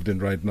involved in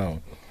right now,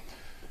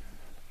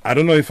 I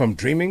don't know if I'm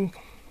dreaming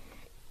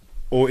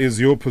or is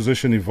your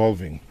position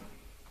evolving?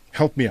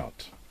 Help me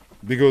out.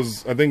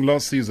 Because I think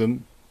last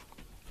season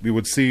we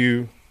would see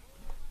you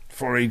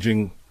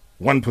foraging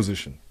one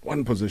position.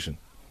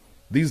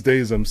 These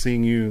days I'm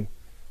seeing you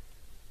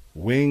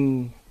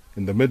wing,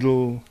 in the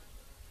middle.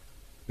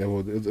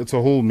 It's a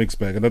whole mixed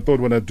bag. And I thought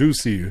when I do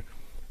see you,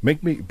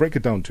 break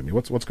it down to me.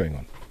 What's going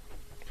on?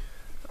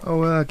 Oh,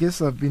 well, I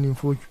guess I've been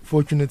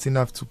fortunate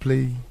enough to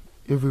play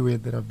everywhere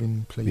that I've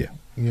been playing.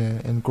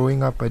 Yeah. And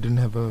growing up, I didn't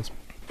have a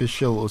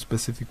special or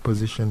specific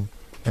position.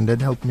 And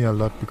that helped me a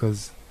lot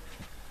because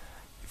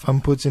if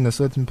I'm put in a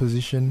certain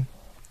position,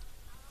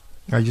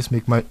 I just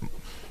make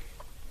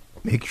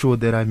sure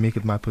that I make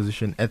it my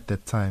position at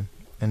that time.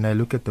 And I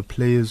look at the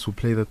players who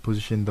play that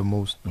position the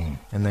most,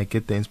 and I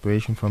get the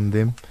inspiration from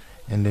them,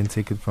 and then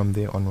take it from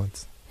there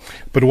onwards.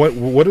 But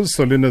what is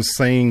Solina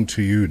saying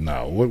to you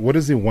now? What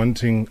is he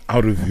wanting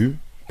out of you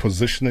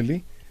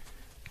positionally?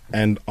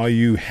 And are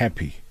you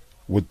happy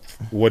with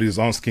what he's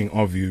asking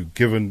of you,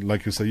 given,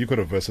 like you say, you've got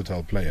a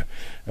versatile player?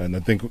 And I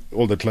think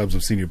all the clubs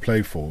have seen you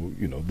play for,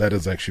 that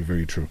is actually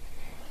very true.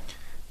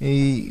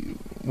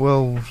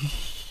 Well,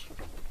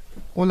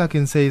 all I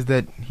can say is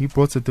that he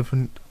brought a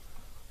different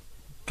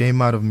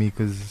game out of me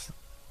because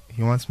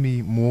he wants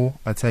me more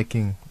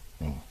attacking.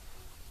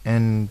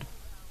 And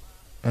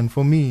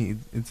for me,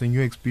 it's a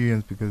new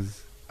experience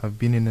because I've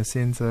been in a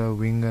center,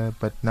 winger,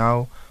 but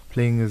now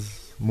playing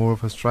as more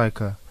of a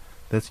striker.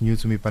 That's new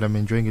to me, but I'm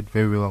enjoying it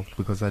very well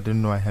because I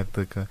didn't know I have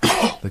the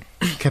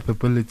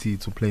capability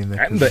to play in that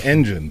And position. the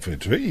engine,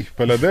 Fitri.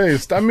 Palade,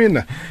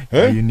 stamina.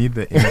 Yeah, you need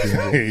the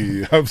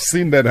engine. I've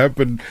seen that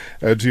happen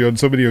to you on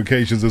so many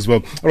occasions as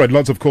well. All right,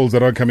 lots of calls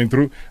that are coming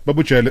through.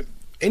 Babuchele,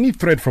 any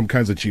threat from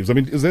Kaizer Chiefs? I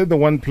mean, is there the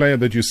one player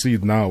that you see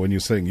now when you're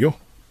saying, yo,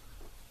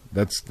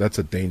 that's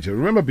a danger?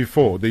 Remember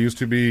before, there used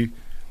to be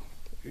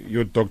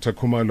your Dr.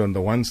 Kumalo on the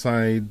one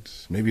side,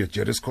 maybe a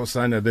Jeris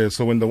Kosana there.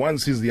 So when the one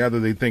sees the other,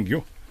 they think,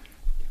 yo,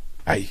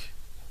 aye,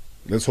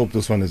 let's hope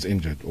this one is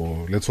injured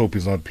or let's hope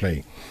he's not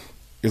playing.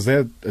 Is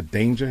there a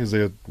danger? Is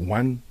there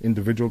one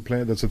individual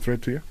player that's a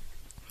threat to you?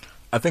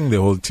 I think the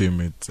whole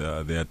team,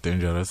 they are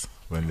dangerous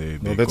when they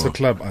No, that's go. a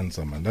club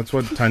answer, man. That's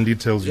what Tandy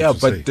tells you Yeah, to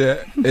but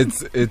say.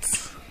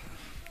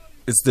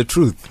 it's the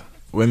truth.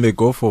 When they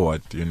go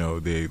forward,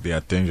 they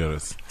are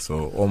dangerous.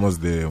 So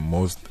almost the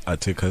most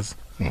attackers,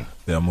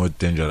 they are more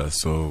dangerous.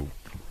 So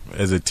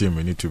as a team,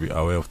 we need to be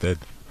aware of that.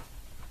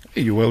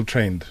 Hey, you're well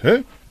trained,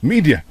 huh?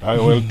 Media.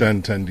 Well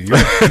done, Tandy.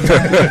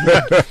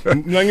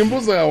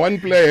 Ngimbuza one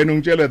player and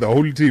ungitshela the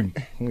whole team.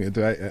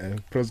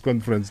 Press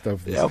conference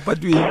stuff. Yeah, but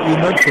we're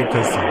not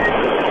focusing.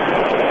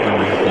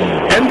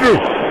 Andrew.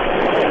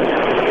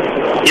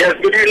 Yes,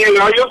 good evening,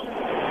 how are you?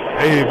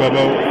 Hey, Baba,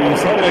 you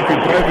sound like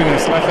you're driving a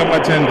Slacha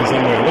Matenda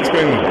somewhere. What's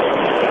going on?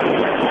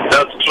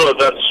 That's true.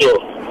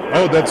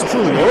 Oh, that's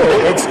true.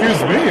 Oh,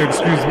 excuse me.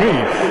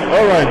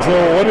 All right, so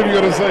what are you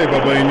going to say,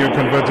 Baba, in your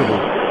convertible?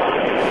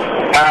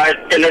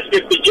 Can I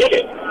speak to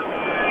Jay?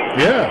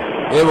 Yeah.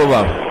 Hey,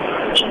 Baba.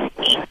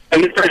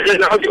 Mr. Jay,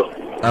 how are you?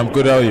 I'm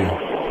good, how are you?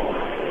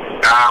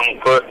 I'm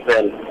good,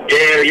 then.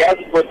 Yes,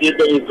 but you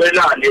don't say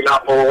that,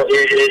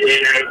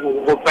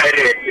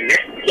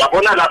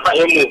 yabona lapha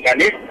emuva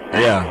ne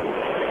Yeah.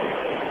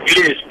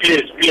 please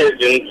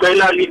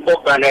ngicela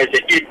li-organize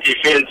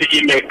i-defense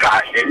ime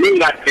kahle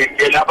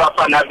ningadedela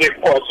abafana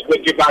be-force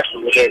ukuthi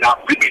badlule la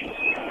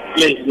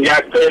please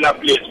ngiyacela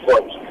please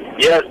coach.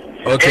 Yes,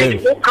 Okay. and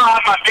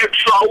ukhama make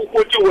sure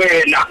ukuthi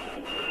wena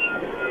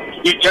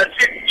you just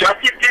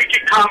take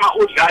ikhama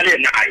udlale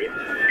naye.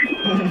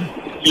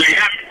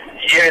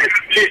 Yes,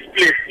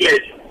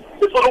 please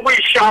ufuna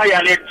ukuyishaya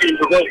le team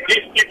because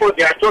these people,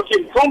 they are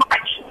talking too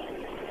much.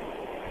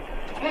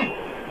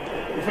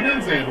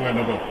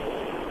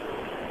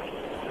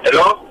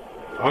 Hello?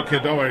 Okay,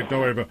 don't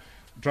worry. But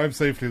drive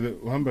safely. The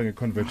Uhamba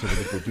convertible.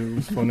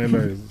 The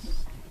Fonela is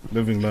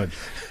living large.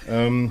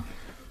 Are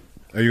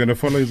you going to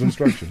follow his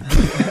instructions?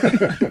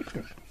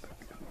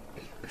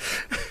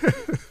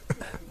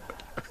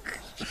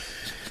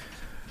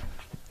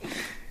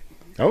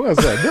 How was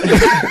that?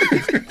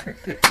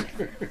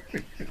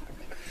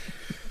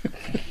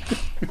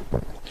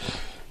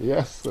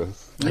 Yes.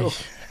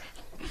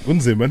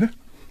 Unzima, ne?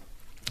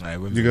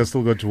 You guys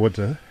still got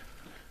water?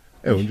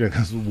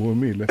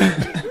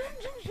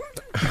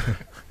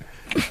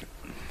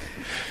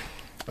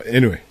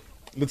 Anyway,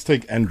 let's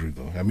take Andrew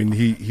though. I mean,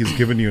 he's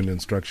given you an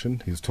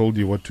instruction. He's told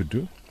you what to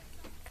do.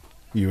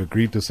 You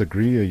agree,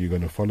 disagree? Are you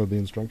going to follow the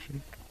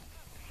instruction?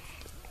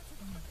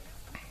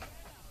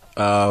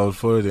 I'll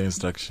follow the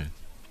instruction.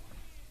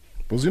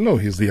 Because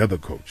he's the other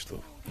coach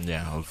though.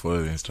 Yeah, I'll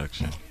follow the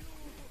instruction.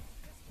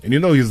 And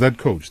he's that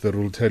coach that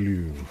will tell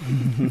you.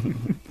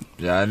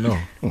 Yeah, I know.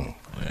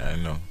 Yeah, I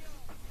know.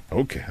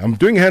 Okay, I'm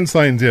doing hand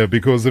signs here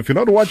because if you're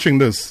not watching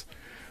this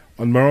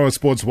on Marawa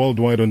Sports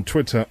Worldwide on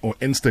Twitter or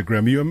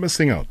Instagram, you're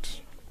missing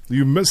out.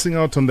 You're missing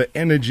out on the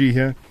energy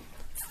here.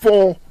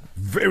 4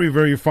 very,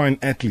 very fine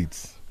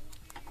athletes.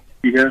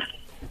 Yes.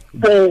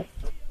 Dr.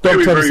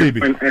 Msibi.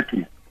 Fine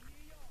athlete.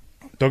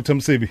 Dr.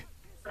 Msibi.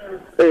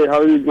 Hey,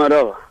 how are you,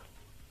 Marawa?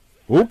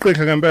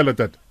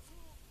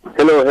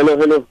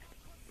 Hello.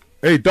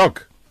 Hey,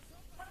 Doc.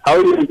 How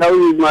is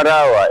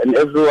Marawa and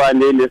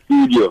everyone in the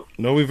studio?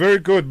 No, we're very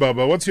good,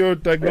 Baba. What's your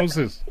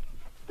diagnosis?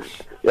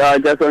 Yeah, I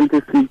just want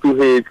to speak to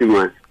Happy,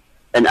 man.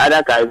 And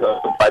other guys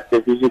also, but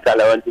specifically I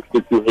want to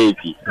speak to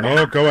Happy.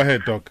 No, go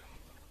ahead, Doc.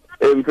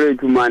 I'm praying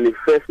to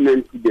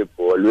manifestment to the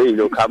ball. We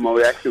look how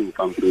we are shooting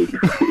from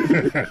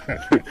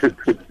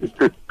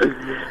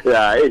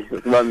yeah,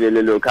 it's one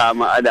million look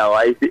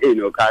otherwise,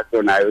 no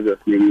castle. I was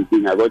just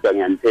thinking I got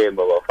on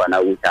table of an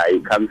hour.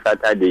 Come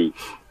Saturday,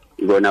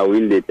 you're gonna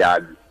win the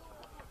derby.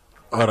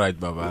 All right,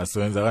 Baba.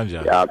 So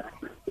yeah.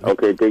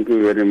 Okay, thank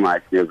you very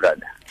much, dear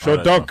brother. So,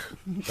 right, Doc,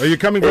 are you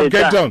coming from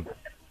Cape Town?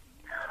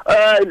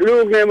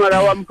 Look,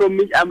 I'm from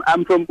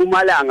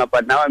Mpumalanga,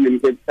 but now I'm in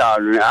Cape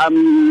Town.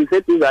 I'm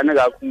set to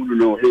Zanaga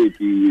no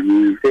Haiti.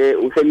 Say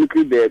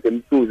Mikibek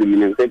and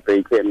Susan and say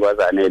Breakin was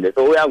an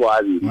so we are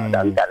going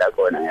Madame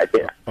Talacona.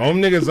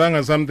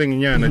 Omnigazanga something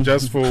yana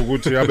just for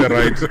good to have a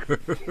right.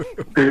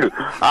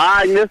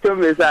 Just to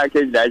miss I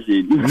can dash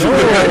it.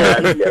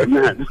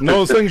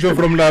 No, thank you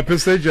from La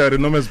Pesseja,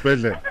 no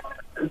Mespeja.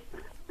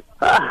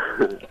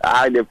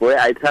 The boy,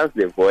 I trust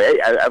the boy.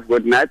 I've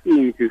got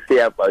nothing to say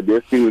about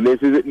this thing.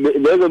 There's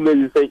a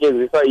message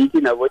if I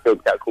eating about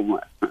Dr.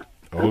 Kumar.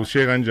 Oh,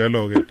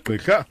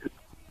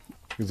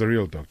 he's a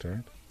real doctor,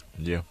 right?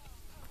 Yeah.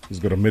 He's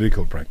got a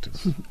medical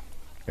practice.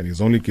 And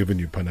he's only given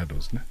you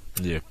Panados, ne?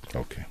 Yeah.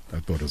 Okay, I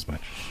thought as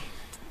much.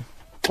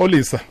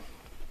 Olisa,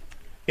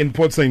 in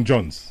Port St.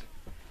 John's.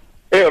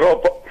 Hey,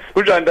 Rob,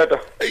 who's on that?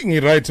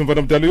 Right,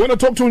 you want to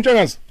talk to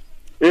Unjangas?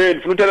 Yeah,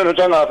 it's Lieutenant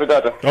Unjangas,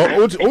 that.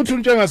 Uthi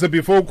Unjangas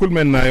before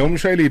ukhulume naye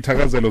umshayeli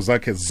ithakazelo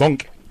zakhe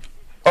zonke.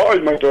 Oh,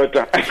 my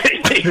daughter.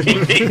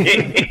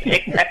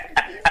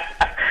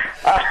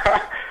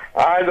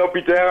 I know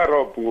Peter,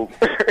 Rob.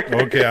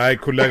 Okay, I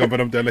khuleka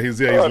mfana he's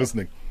here, he's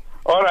listening.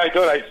 All right.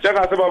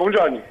 Jangas baba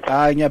unjani?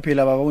 Hayi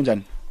ngiyaphila baba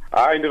unjani?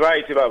 Hayi ndi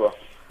right baba.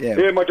 Yeah.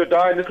 Hey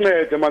madoda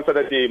nisincede man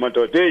Saturday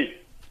madoda. Hey.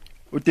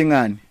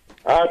 Utingani?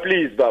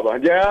 Please baba.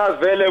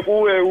 Ngiyazele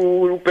kuwe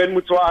uBen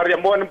Mutswari,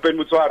 yabona uBen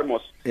Mutswari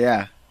mos.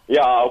 Yeah.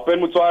 Yeah, uBen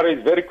Mutswari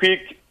is very quick.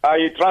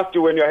 I trust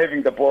you when you are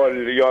having the ball.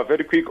 You are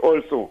very quick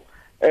also.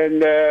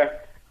 And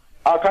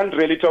I can't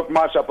really talk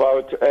much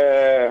about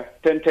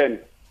 10-10.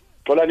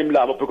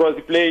 Because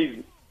he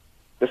plays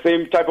the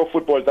same type of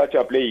football that you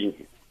are playing.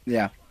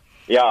 Yeah.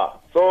 Yeah.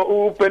 So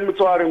uBen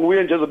Mutswari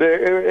nguye nje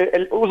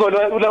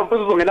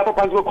uzongena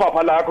phansi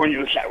kwekhwapha lakho nje.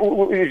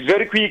 He's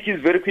very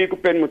quick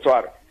uBen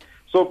Mutswari.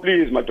 So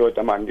please my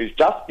daughter man,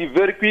 just be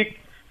very quick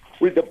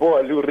with the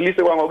ball. You release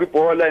the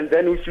ball and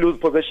then we lose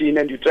possession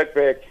and you track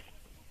back.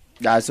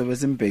 So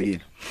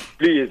besimbhekile.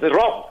 Please,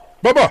 Rob.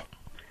 Baba.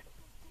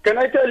 Can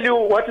I tell you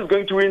what is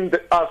going to win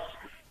us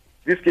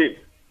this game?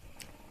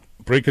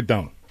 Break it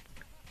down.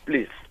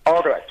 Please.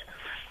 All right.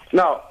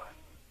 Now,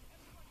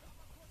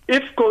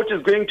 if coach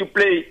is going to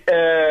play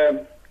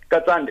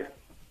Katsande,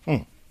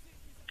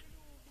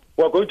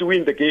 we're going to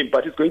win the game,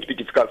 but it's going to be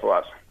difficult for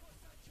us.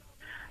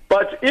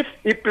 But if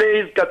he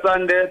plays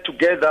Katsande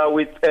together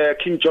with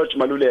King George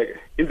Maluleke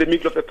in the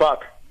middle of the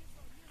park,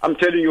 I'm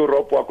telling you,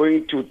 Rob, we're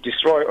going to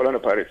destroy Orlando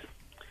Pirates.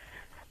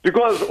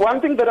 Because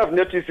one thing that I've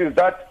noticed is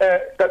that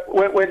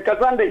when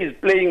Katsande is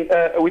playing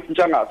with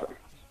Nchangaza,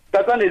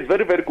 Katsande is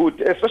very, very good,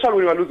 especially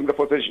when we are losing the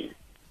possession.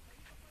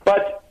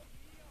 But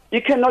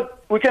we cannot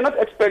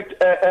expect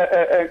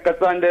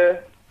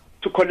Katsande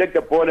to collect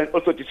the ball and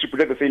also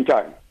distribute at the same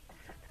time.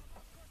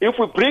 If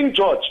we bring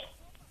George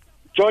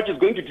is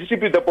going to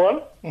distribute the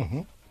ball,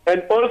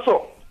 and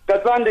also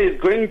Katsande is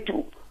going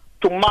to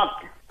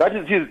mark. That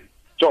is his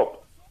job.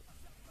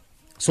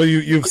 So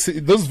you've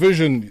seen this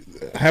vision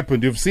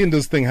happened. You've seen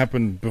this thing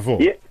happen before.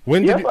 Yeah.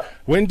 When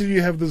did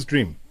you have this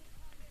dream?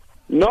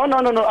 No. I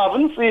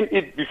haven't seen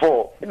it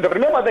before.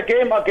 Remember the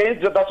game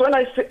against. That's when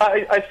I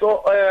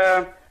saw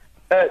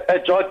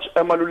George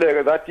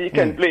Maluleke that he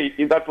can play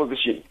in that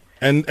position.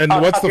 And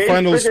what's the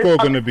final score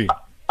going to be?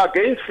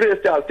 Against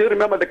Freestyle. Still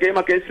remember the game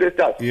against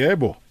Freestyle? Yeah,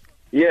 boy.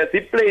 Yes, he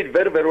played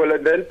very, very well,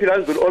 and then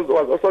Piranzul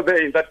was also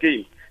there in that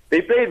game.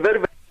 They played very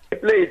well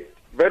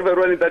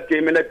in that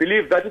game, and I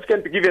believe that it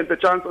can be given the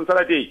chance on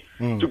Saturday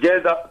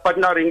together,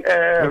 partnering.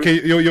 Okay,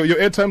 your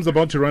airtime's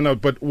about to run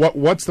out, but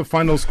what's the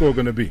final score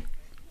going to be?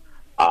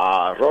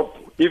 Rob,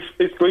 if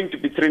it's going to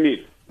be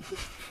 3-0.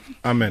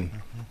 Amen.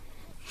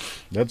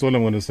 That's all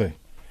I'm going to say.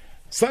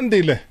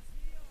 Sandile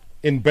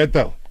in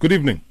Bethel. Good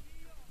evening.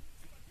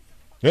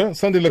 Yeah,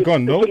 Sandile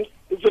gone, no?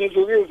 It's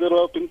Mzukisi,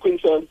 Rob, in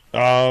Queensland.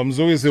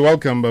 Mzukisi,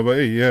 welcome, Baba.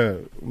 Hey, yeah,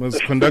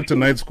 must conduct a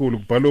night school.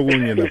 How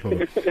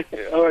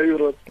are you,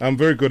 Rob? I'm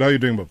very good. How are you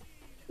doing, Baba?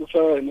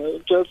 Fine.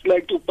 I'd just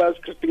like to pass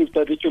greetings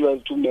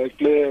particulars to my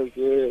players.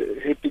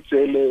 Happy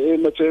Hey,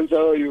 Machens,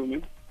 how are you,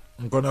 man?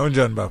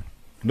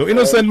 No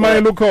innocent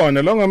man look on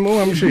along I'm Yeah,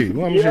 no,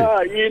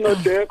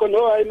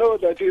 I know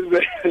that is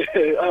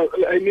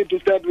I need to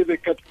start with the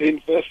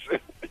captain first.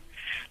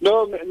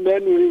 No,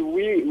 man,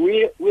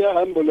 we are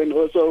humble and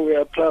also we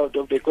are proud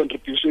of the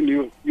contribution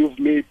you've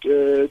made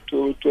to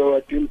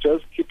our team.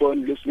 Just keep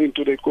on listening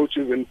to the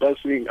coaches and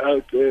passing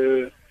out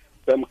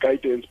some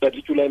guidance,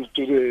 particularly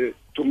to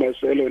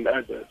Marcelo and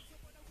others.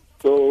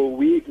 So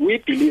we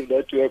believe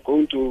that we are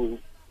going to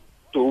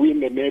win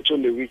the match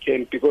on the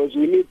weekend because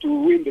we need to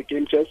win the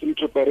game just in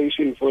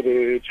preparation for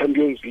the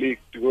Champions League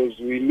because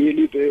we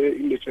nearly there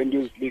in the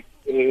Champions League.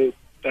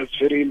 That's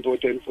very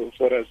important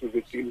for us as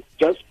a team.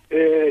 Just,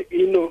 Yeah,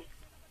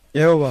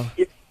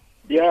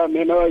 yeah,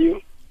 man, how are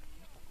you?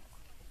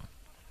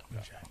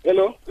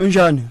 Hello?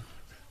 Unjani?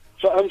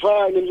 So I'm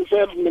fine, and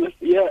yourself, man.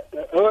 Yeah,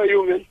 how are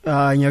you, man?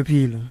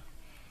 Ngiyaphila.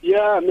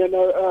 Yeah, man,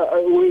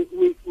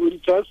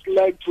 we just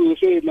like to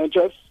say, man,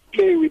 just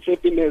play with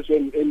happiness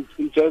and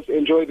just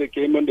enjoy the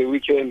game on the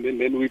weekend,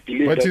 and then we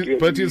believe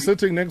But you're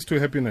sitting next to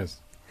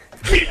happiness.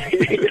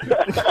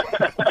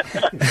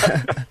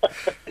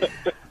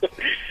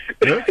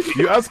 Yeah?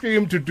 You're asking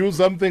him to do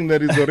something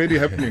that is already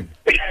happening.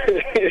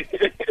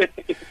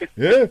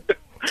 Yeah?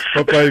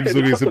 Thank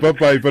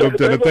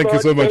you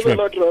so much, man.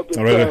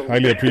 All right,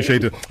 highly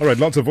appreciate it. All right,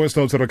 lots of voice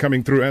notes that are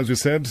coming through. As we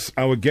said,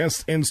 our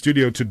guest in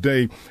studio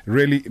today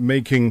really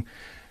making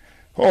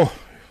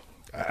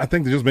I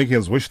think they're just making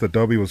us wish the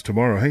derby was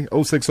tomorrow, hey?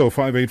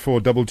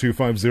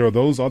 060-584-2250.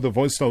 Those are the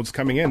voice notes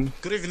coming in.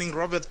 Good evening,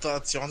 Robert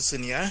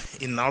Johnson here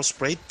in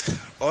Nelspruit.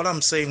 All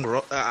I'm saying,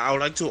 I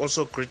would like to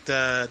also greet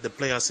the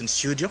players in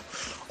studio.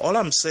 All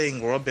I'm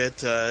saying,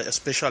 Robert,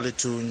 especially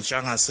to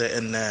Njangase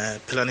and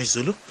Pilani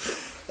Zulu,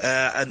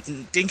 I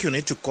think you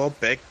need to go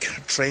back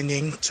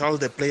training, tell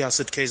the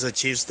players at Kaizer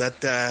Chiefs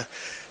that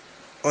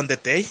on the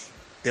day,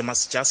 they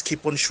must just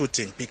keep on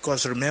shooting,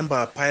 because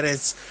remember,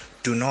 Pirates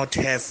do not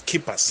have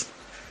keepers.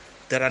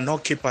 There are no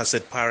keepers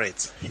at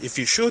Pirates. If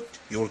you shoot,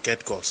 you will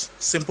get goals.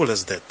 Simple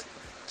as that.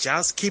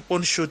 Just keep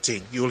on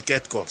shooting, you will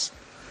get goals.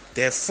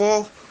 There are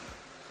 4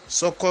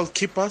 so-called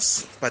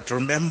keepers, but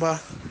remember,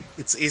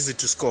 it's easy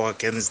to score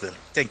against them.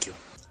 Thank you.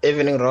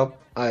 Evening, Rob.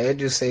 I heard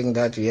you saying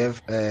that you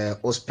have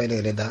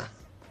Ospele Reda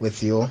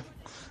with you.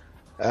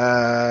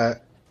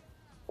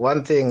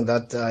 One thing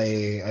that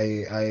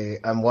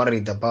I'm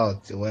worried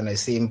about when I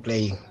see him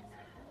playing,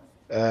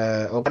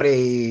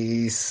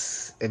 Opre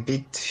is a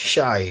bit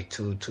shy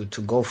to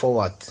go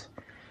forward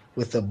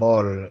with the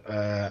ball.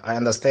 I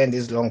understand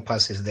these long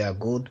passes, they are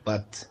good,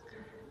 but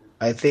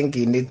I think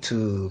you need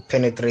to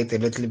penetrate a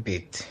little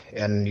bit,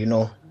 and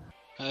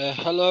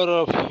Hello,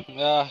 Rob.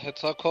 Yeah,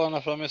 it's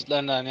Akona from East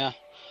London. Yeah,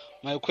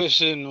 my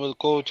question will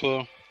go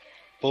to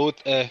both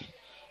a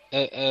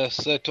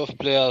set of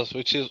players,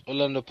 which is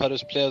Orlando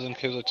Pirates players and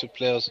Kaizer Chiefs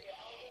players.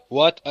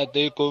 What are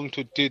they going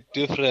to do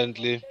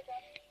differently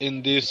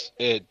in this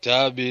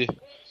derby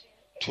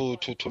to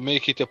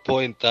make it a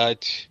point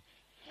that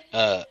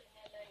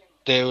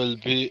there will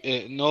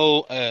be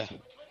no a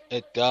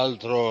dull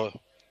draw?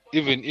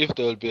 Even if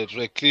there will be a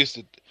draw, at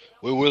least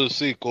we will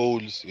see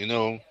goals,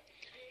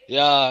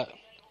 Yeah,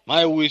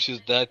 my wish is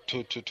that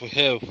to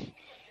have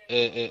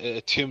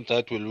a team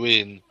that will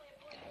win,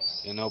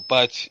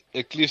 but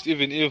at least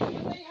even if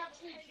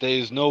there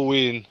is no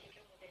win,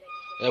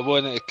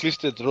 at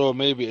least a draw,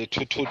 maybe a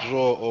 2-2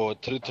 draw or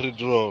 3-3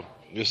 draw,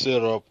 you see,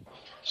 Rob.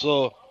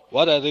 So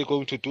what are they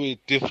going to do it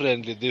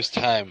differently this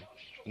time,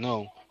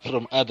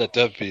 from other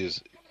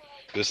derbies?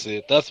 You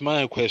see, that's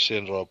my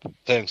question, Rob.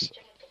 Thanks.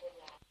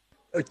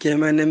 Okay,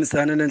 my name is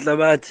Hanan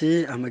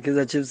Ntlabati. I'm a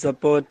Kaizer Chiefs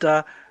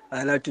supporter.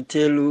 I like to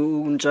tell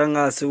you,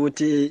 Njangase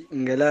uthi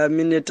ngela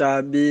minute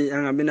derby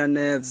angabina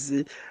nerves,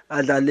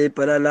 adlale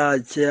ibhola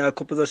lakhe,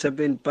 akhuphe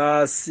champagne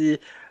pass,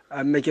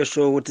 make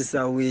sure ukuthi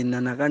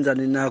sawina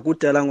nakanjani na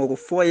kudala ngoku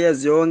 4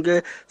 years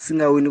yonke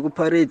singawini ku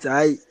Pirates.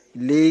 Hayi,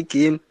 le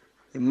game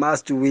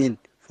must win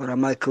for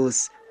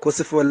Michaels,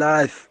 cause for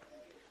life.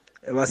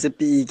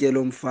 Wasepike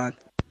lo mfana.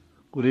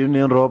 Good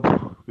evening, Rob.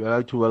 We would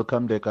like to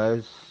welcome the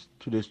guys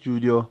to the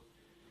studio.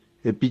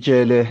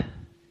 Epichele,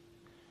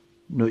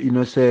 no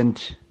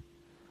innocent,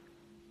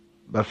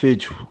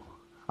 bafethu.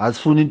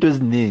 Asifuni into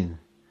eziningi.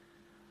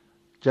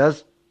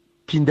 Just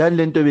phindani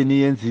lento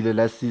beniyenzile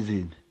last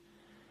season.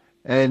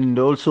 And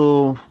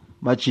also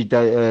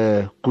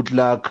Machita, good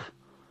luck.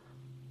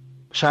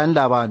 Shine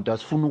labantu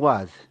asifuni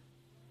ukwazi.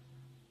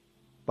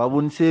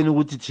 Baboniseni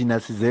ukuthi thina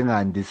size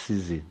ngani this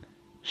season.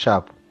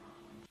 Sharp.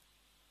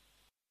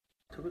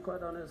 To be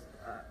quite honest,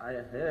 I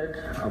heard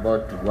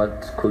about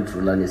what Coach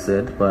Rulani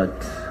said, but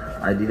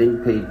I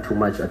didn't pay too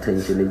much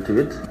attention into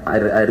it. I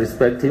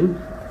respect him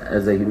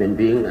as a human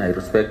being. I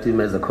respect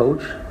him as a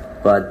coach.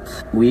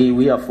 But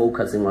we are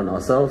focusing on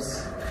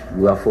ourselves.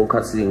 We are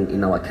focusing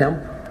in our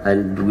camp.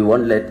 And we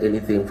won't let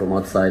anything from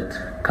outside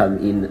come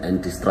in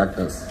and distract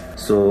us.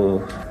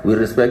 So we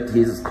respect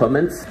his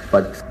comments,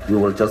 but we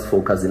will just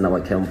focus in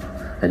our camp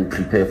and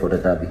prepare for the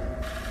derby.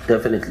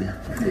 Definitely.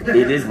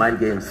 It is mind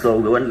games, so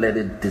we won't let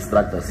it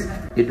distract us.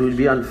 It will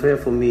be unfair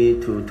for me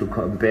to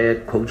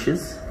compare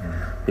coaches,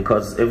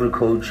 because every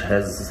coach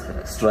has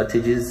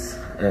strategies,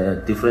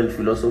 different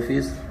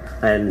philosophies,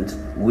 and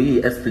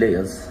we as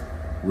players,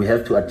 we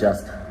have to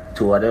adjust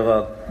to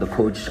whatever the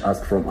coach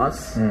asks from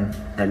us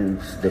and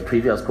the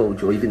previous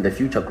coach or even the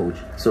future coach.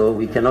 So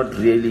we cannot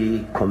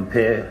really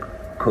compare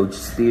Coach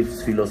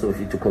Steve's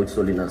philosophy to Coach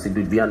Solinas. It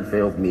would be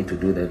unfair of me to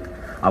do that.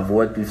 I've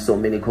worked with so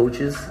many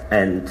coaches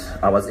and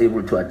I was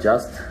able to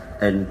adjust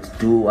and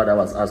do what I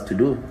was asked to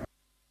do.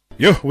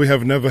 We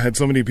have never had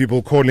so many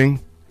people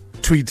calling,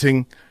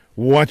 tweeting,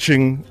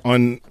 watching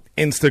on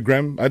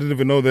Instagram. I didn't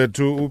even know that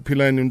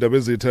Pilan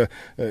Ndabezita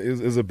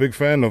is a big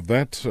fan of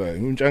that.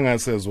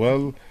 Njangase as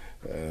well.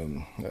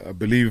 I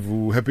believe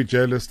Happy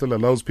Jailer still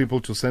allows people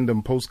to send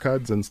them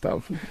postcards and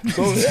stuff.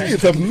 So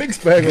it's a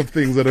mixed bag of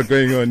things that are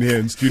going on here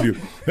in studio.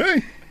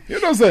 Hey,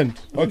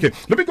 innocent. Okay,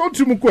 let me go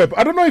to Mukwepa.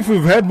 I don't know if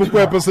we've had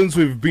Mukwepa since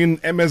we've been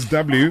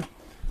MSW.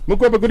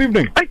 Mukwepa, good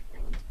evening.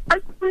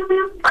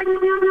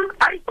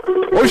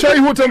 Oshai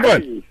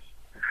Hutamban.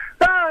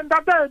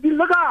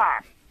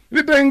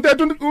 Return that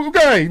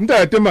guy,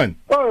 that man.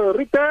 Oh,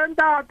 return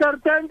that. You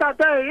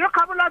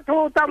come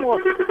to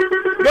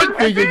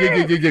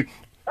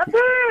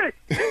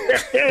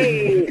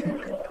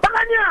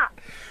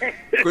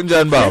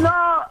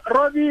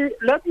Robbie,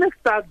 let me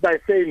start by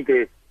saying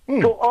this.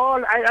 To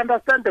all, I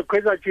understand the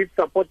Kaizer Chiefs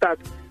supporters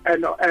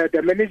and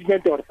the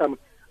management or some.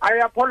 I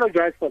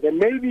apologize for them.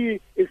 Maybe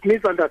it's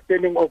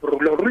misunderstanding of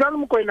Rulan.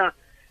 Rulan Mukwena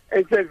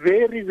is a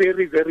very,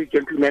 very, very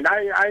gentleman.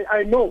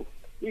 I know.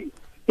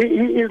 He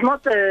is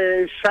not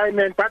a shy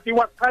man, but he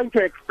was trying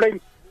to explain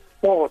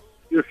sports,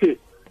 you see.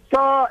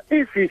 So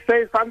if he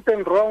says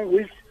something wrong,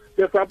 which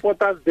the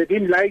supporters, they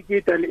didn't like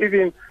it, and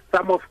even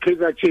some of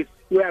Kaizer Chiefs,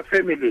 we are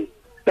family.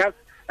 That's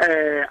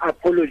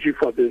apology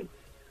for them.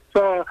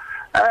 So,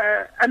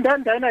 and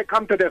then I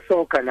come to the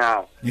soccer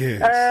now.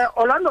 Yes.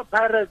 Orlando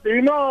Pirates,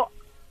 you know,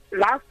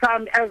 last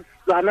time, as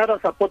another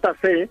supporter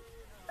said,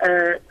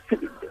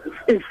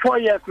 it's 4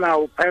 years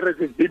now, Pirates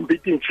has been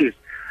beating Chiefs.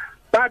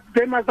 But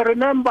they must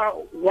remember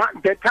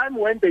the time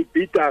when they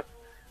beat us,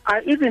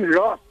 I even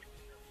lost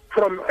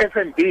from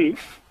FNB,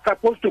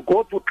 supposed to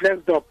go to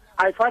Klerksdorp.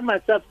 I find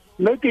myself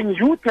making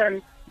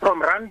U-turn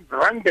from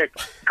Randek,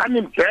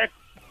 coming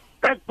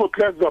back to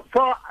Klerksdorp.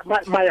 So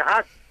my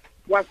heart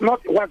was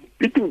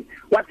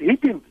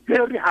hitting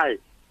very high.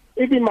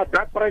 Even my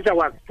blood pressure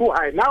was too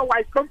high. Now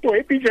I come to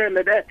Happy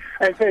Jelle there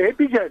and say,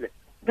 Happy Jelle,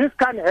 this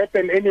can't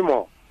happen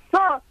anymore. So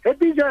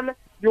Happy Jelle,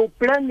 you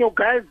plan your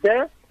guys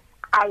there.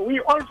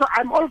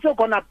 I'm also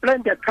gonna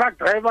plan the truck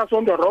drivers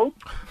on the road.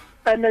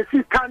 And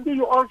Kandi,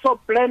 you also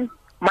plan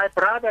my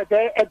brother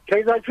there at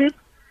Kaizer Chiefs.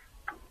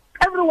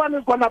 Everyone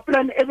is gonna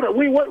plan.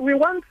 We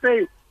won't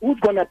say who's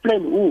gonna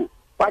plan who,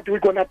 but we're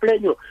gonna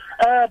plan you.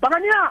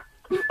 Bagania.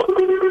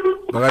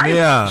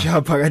 Bagania.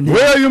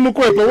 Where are you,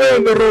 Mukwepa? Where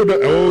on the road?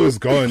 Oh, it's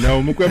gone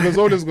now. Mukwepa's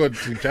always got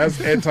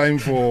just airtime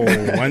for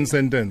one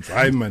sentence.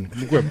 Hi, man.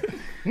 Mukwepa.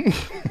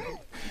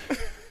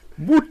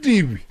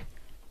 Butibi.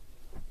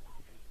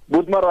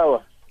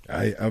 Budmarawa.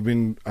 I've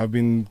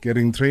been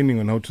getting training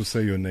on how to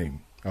say your name.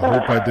 I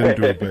hope I didn't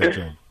do a bad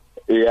job.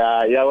 Yeah,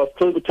 I was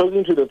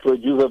talking to the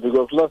producer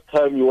because last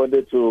time you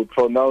wanted to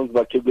pronounce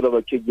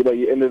Bakigula,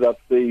 you ended up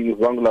saying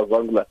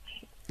Vangla.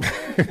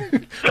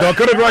 No, I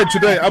got it right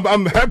today.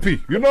 I'm happy,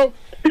 you know.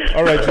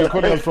 All right, you're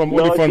calling us from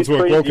Olifants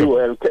Work. Welcome.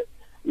 Well.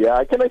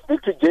 Yeah, can I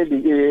speak to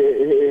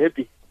Jelly?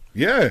 Happy?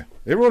 Yeah,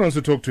 everyone wants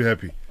to talk to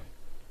Happy.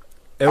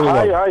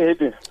 Hi,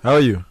 Happy. How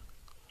are you?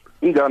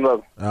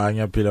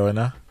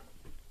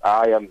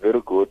 I am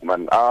very good,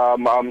 man.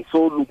 I'm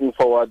so looking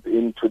forward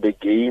into the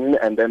game,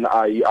 and then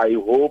I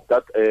hope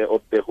that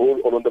of the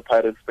whole Orlando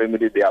Pirates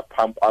family, they are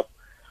pumped up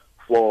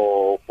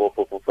for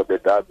the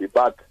derby.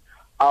 But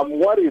I'm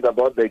worried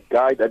about the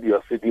guy that you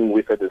are sitting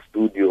with at the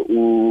studio,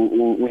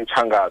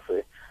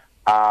 Unchangase.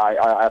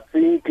 I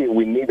think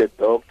we need a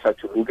doctor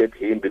to look at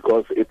him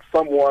because it's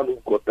someone who's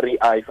got 3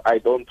 eyes. I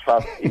don't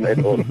trust him at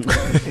all.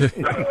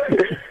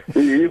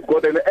 He's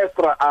got an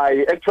extra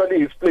eye. Actually,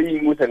 he's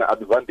playing with an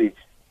advantage.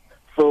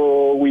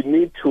 So we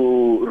need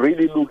to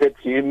really look at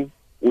him.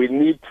 We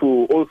need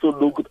to also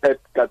look at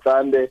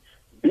Katsande.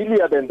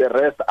 Billiard and the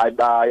rest, I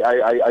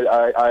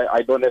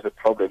don't have a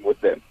problem with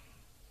them.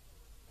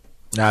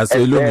 So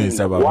and then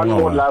one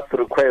more last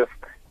request.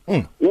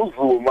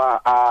 Uzuma,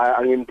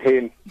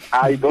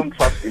 I don't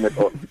trust him at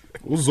all.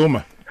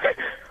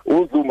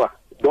 Uzuma,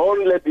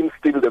 don't let him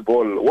steal the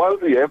ball.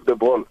 Once we have the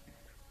ball,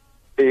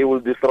 he will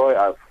destroy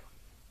us.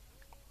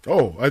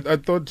 Oh, I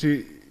thought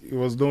he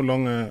was no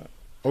longer...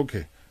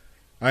 Okay,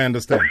 I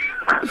understand.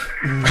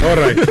 All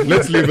right,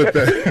 let's leave it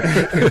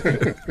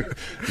there.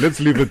 Let's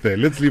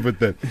leave it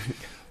there.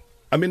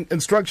 I mean,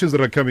 instructions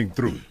that are coming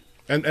through.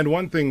 And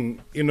one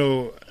thing, you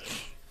know,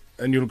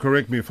 and you'll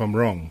correct me if I'm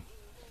wrong,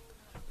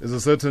 there's a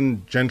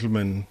certain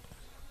gentleman,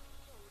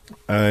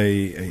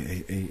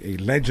 a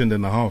legend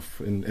and a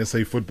half in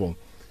SA football,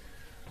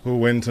 who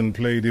went and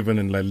played even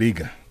in La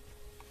Liga.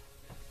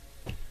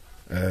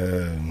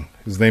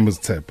 His name was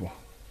Tsepo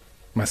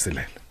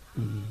Masilela.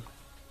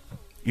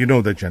 You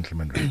know that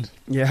gentleman, right?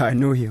 Yeah, I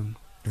know him.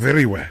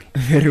 Very well.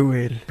 Very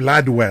well.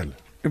 Blood well.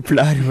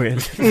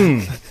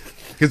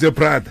 He's your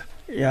brother.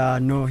 Yeah,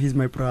 no, he's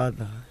my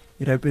brother.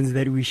 It happens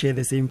that we share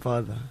the same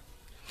father.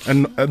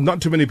 And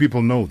not too many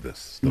people know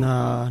this. Though.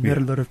 Nah, not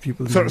a lot of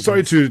people know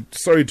sorry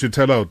to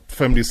tell out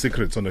family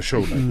secrets on a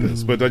show like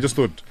this, but I just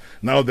thought,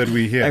 now that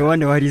we're here... I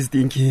wonder what he's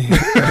thinking.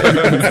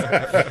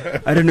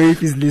 I don't know if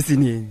he's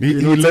listening. He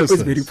listens.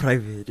 Tsepo's very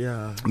private,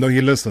 yeah. No,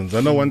 he listens.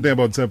 I know one thing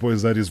about Tsepo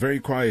is that he's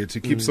very quiet. He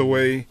keeps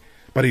away,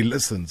 but he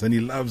listens, and he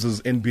loves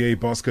his NBA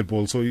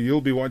basketball. So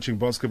you'll be watching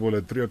basketball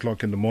at 3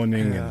 o'clock in the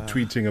morning and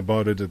tweeting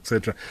about it,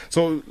 etc.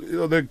 So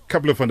there are a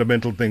couple of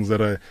fundamental things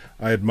that I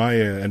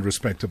admire and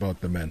respect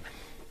about the man.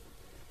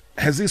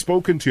 Has he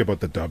spoken to you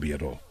about the derby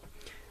at all?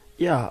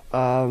 Yeah,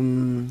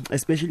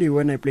 especially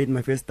when I played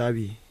my first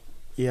derby.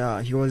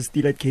 Yeah, he was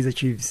still at Kaizer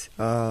Chiefs.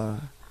 Back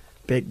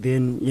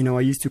then, you know,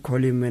 I used to call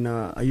him and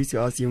I used to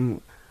ask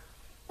him,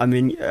 I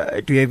mean,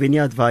 do you have any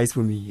advice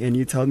for me? And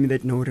he told me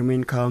that, no,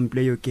 remain calm,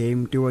 play your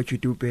game, do what you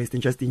do best,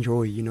 and just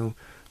enjoy, you know.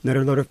 Not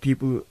a lot of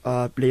people,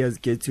 players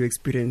get to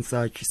experience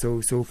such.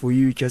 So for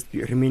you, just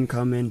remain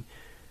calm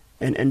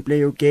and play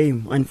your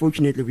game.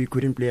 Unfortunately, we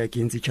couldn't play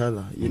against each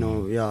other, you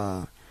know,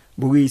 yeah.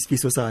 But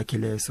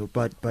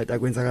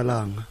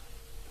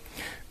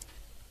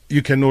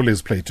you can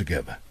always play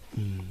together.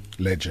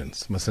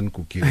 Legends.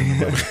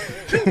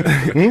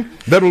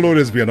 That will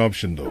always be an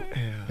option, though.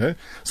 Yeah.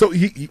 So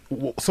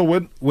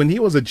when he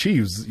was at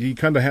Chiefs, he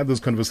kind of had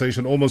this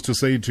conversation almost to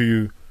say to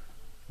you,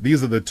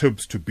 these are the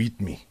tips to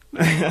beat me.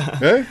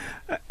 Eh?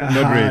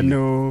 Not really.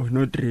 No,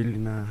 not really,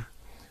 nah.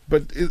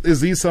 But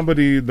is he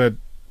somebody that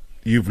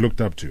you've looked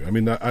up to? I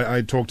mean,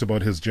 I talked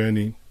about his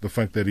journey, the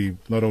fact that he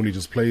not only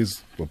just played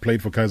for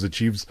Kaizer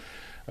Chiefs,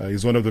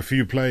 he's one of the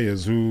few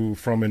players who,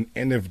 from an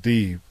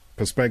NFD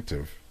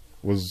perspective,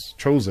 was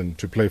chosen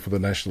to play for the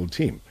national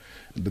team.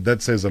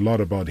 That says a lot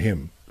about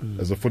him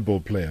as a football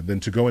player. Then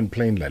to go and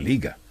play in La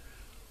Liga,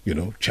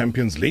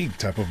 Champions League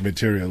type of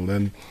material.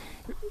 And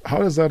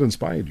how has that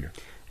inspired you?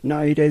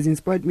 No, it has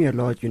inspired me a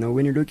lot.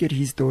 When you look at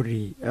his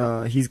story,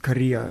 his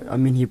career, I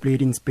mean, he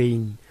played in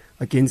Spain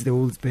against the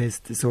world's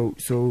best.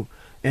 So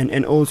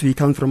and also he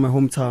comes from my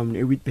hometown,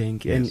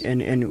 Witbank. Yes.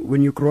 And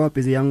when you grow up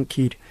as a young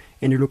kid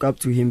and you look up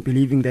to him,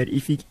 believing that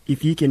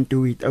if he can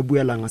do it,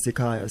 abuya la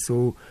ngasekhaya.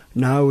 So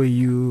now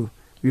you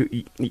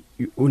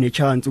on a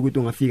chance ukuthi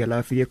ungafika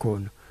la afike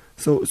khona.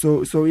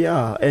 So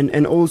yeah,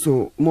 and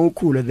also more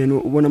cooler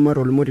than one of my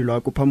role model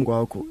wakho phambi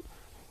kwakho.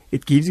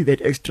 It gives you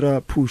that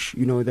extra push,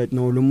 that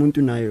no lo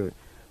muntu nayo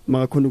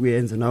makakhona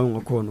ukuyenza nawe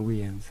ungakhona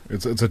ukuyenza.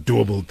 It's a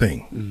doable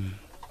thing.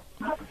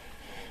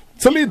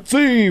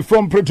 Talitsi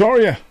from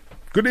Pretoria.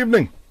 Good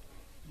evening.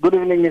 Good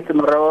evening, Mr.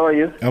 Mara. How are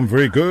you? I'm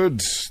very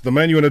good. The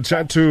man you want to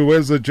chat to,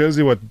 where's the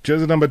jersey? What,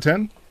 jersey number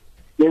 10?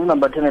 Jersey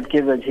number 10 at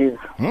Kaizer Chiefs.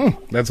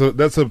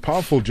 That's a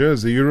powerful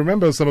jersey. You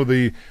remember some of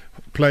the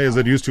players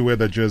that used to wear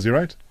that jersey,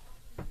 right?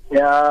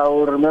 Yeah, I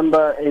will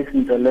remember Ace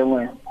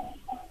Ntolemwe.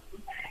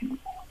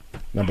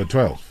 Number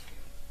 12.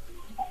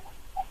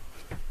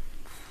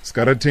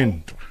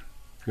 Skaratin.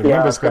 You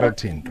remember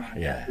Skaratin?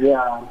 Yeah.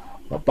 Yeah.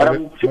 But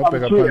I'm too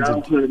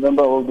young to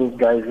remember all those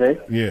guys, eh?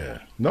 Yeah.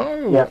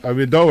 No, I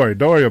mean, don't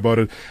worry about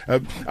it.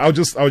 I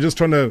was just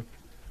trying to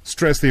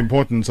stress the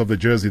importance of the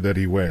jersey that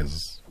he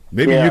wears.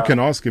 Maybe you can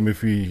ask him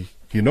if he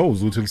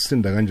knows. Go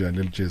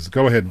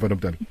ahead,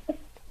 Mr.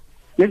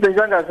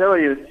 Jangas, how are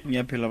you?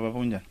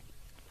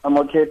 I'm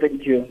okay,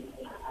 thank you.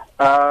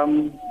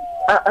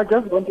 I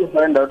just want to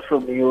find out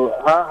from you,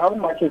 how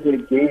much of a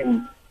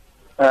game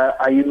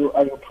are you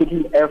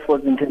putting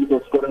effort in terms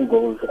of scoring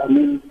goals? I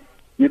mean,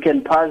 you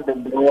can pass the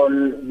ball,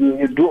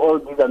 you do all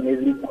these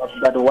amazing stuff,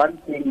 but one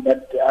thing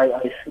that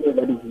I feel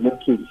that is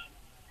lacking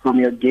from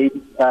your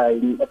game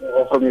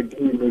or from your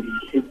game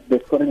is the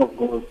scoring of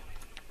goals.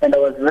 And I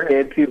was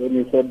very happy when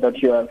you said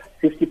that you are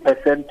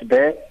 50%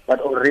 there, but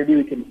already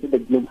we can see the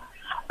glimpse.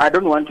 I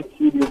don't want to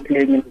see you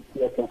playing in the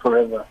theater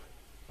forever.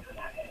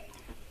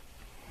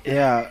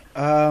 Yeah,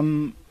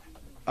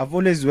 I've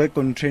always worked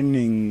on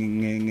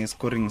training and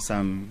scoring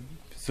some,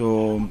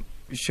 so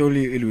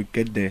surely it will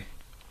get there.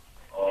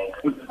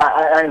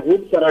 I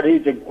hope Saturday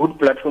is a good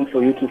platform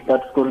for you to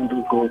start scoring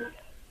those goals.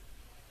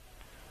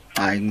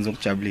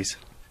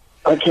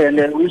 Okay, and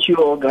then wish you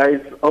all guys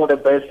all the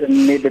best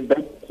and may the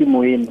best team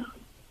win.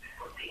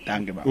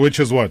 Which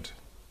is what?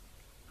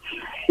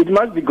 It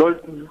must be gold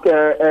and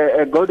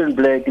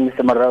black,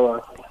 Mr.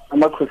 Marawa.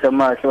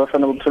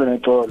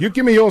 You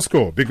give me your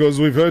score, because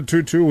we've heard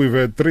 2-2, we've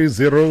heard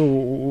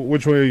 3-0.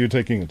 Which way are you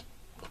taking it?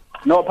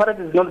 No, Pirates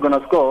is not going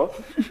to score.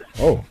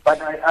 Oh.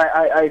 But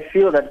I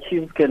feel that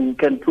Chiefs can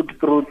put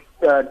through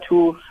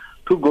two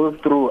goals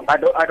through. I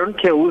don't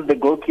care who's the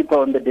goalkeeper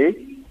on the day.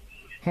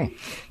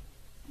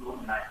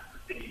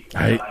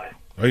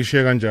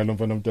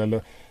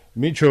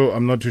 Micho,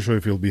 I'm not too sure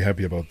if you'll be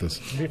happy about this.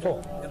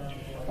 Before.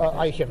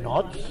 I have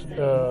not,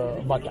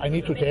 but I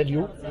need to tell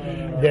you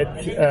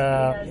that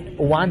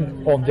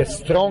one of the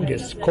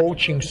strongest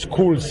coaching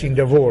schools in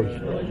the world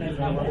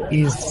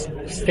is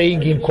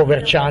staying in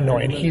Coverciano,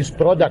 and he's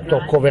product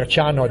of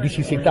Coverciano. This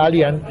is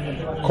Italian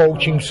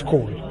coaching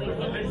school.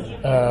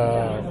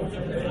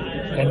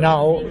 And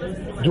now,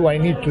 do I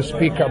need to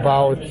speak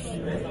about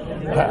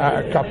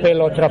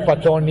Capello,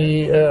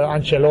 Trapattoni,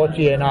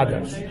 Ancelotti, and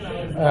others?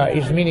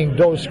 Is meaning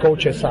those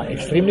coaches are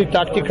extremely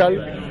tactical.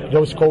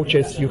 Those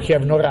coaches you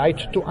have no right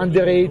to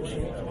underrate,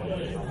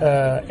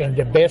 and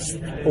the best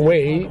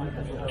way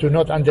to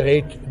not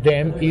underrate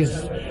them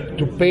is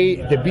to pay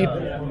the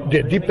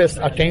deepest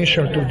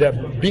attention to the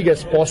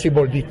biggest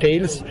possible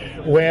details,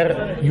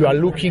 where you are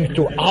looking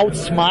to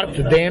outsmart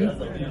them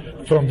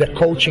from the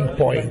coaching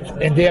point.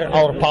 And there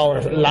our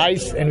power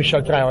lies, and we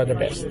shall try our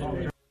best.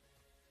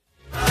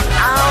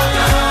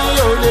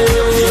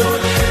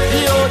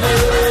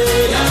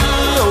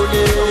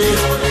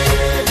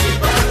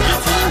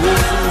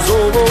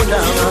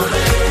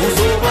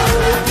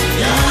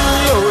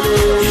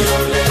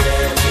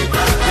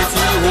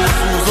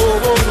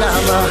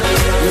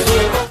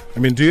 I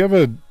mean, do you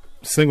ever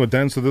sing or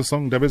dance to this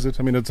song, Dabizit?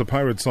 I mean, it's a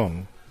pirate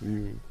song.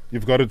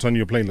 You've got it on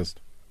your playlist.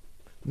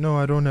 No,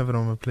 I don't have it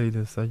on my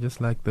playlist. I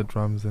just like the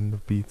drums and the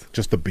beat.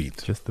 Just the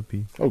beat? Just the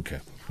beat.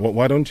 Okay.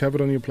 Why don't you have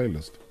it on your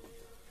playlist?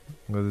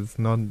 Because it's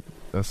not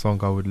a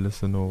song I would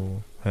listen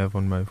or have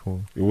on my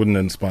phone. It wouldn't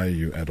inspire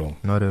you at all?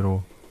 Not at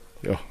all.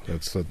 Yeah,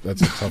 that's a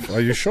tough...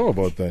 Are you sure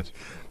about that?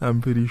 I'm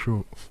pretty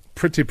sure.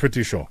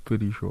 Pretty sure?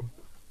 Pretty sure.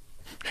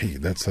 Hey,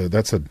 that's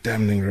a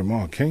damning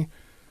remark, hey?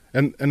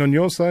 And on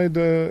your side,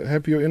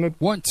 Happy or Inut?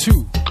 1, 2.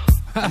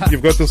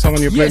 You've got the song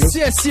on your playlist?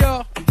 Yes,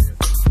 yo.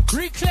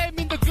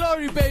 Reclaiming the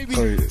glory, baby.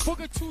 Sorry.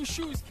 Booker Two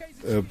Shoes.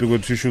 Booker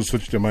Two Shoes,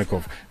 switch your mic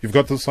off. You've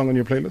got this song on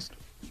your playlist?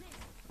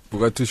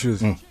 Booker Two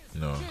Shoes? No.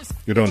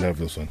 You don't have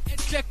this one?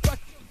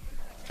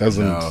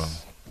 Doesn't. No.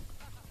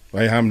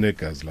 Why hamne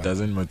Kazla?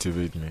 Doesn't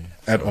motivate me.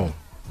 At all?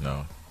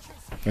 No.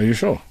 Are you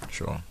sure?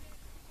 Sure.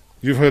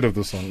 You've heard of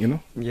the song, you know?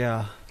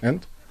 Yeah.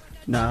 And?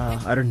 Nah,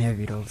 I don't have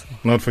it also.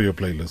 Not for your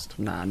playlist?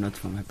 Nah, not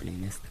for my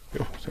playlist.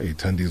 Oh, hey,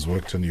 Tandy's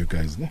worked on you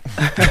guys, no?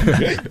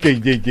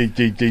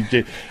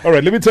 All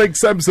right, let me take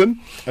Samson.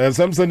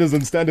 Samson is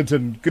in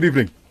Standerton. Good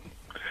evening.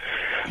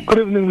 Good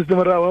evening, Mr.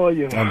 Marawa. How are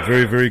you? I'm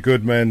very, very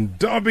good, man.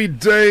 Derby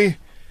Day.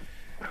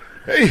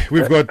 Hey,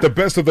 we've got the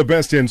best of the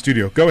best here in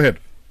studio. Go ahead.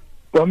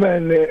 Well,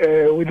 man,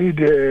 we need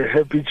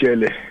Happy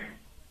Jelly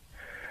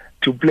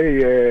to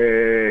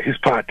play his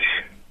part.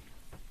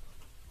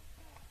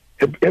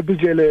 Happy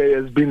Jelly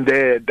has been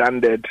there, done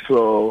that.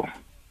 So,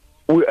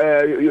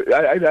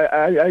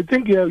 I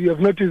think you have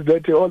noticed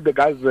that all the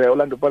guys,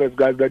 Orlando Pirates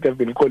guys that have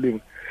been calling,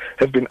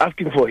 have been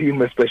asking for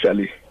him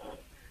especially.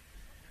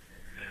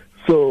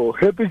 So,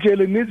 Happy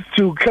Jelly needs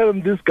to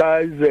calm these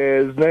guys'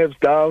 nerves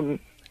down.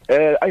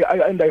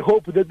 And I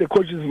hope that the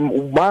coaches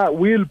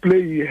will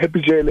play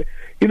Happy Jelly.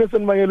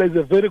 Innocent Mayela is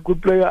a very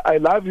good player. I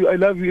love you,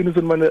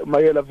 Innocent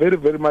Mayela, very,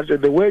 very much.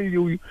 And the way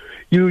you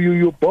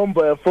bomb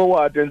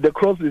forward and the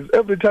crosses,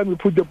 every time you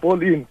put the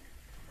ball in,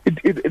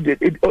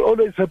 it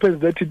always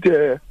happens that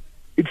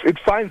it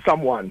finds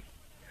someone.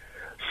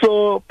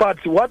 So,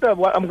 but what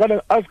I'm going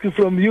to ask you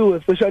from you,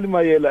 especially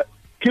Mayela,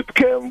 keep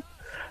calm,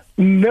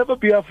 never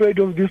be afraid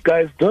of these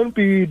guys. Don't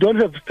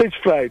have stage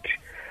fright.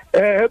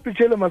 Happy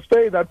Jelly must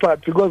play that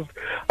part, because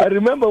I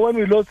remember when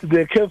we lost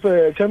the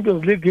CAF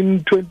Champions League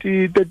in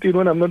 2013,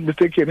 when I'm not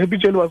mistaken, Happy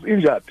Jelly was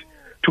injured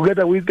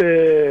together with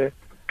Andy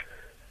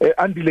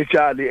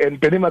Lechali, and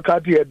Benny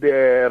McCarthy had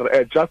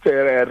just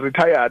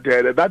retired.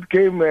 That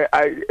game,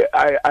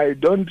 I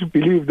don't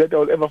believe that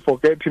I'll ever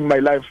forget in my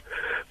life,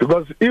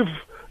 because if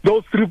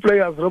those three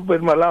players,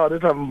 Robert Malawa,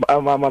 that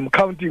I'm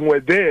counting, were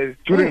there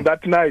during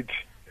that night,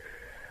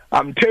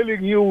 I'm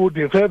telling you, would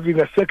be having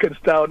a second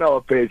star on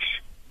our page.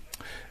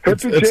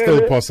 It's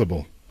still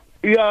possible.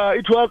 Yeah,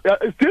 it was.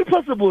 It's still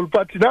possible,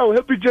 but now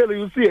Happy Jelly,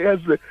 you see,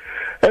 has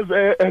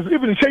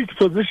even changed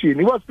position.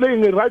 He was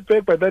playing a right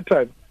back by that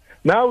time.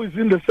 Now he's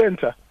in the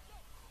center.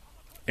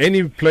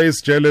 Any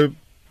place Jelly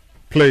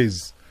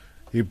plays,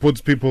 he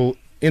puts people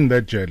in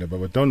that Jelly,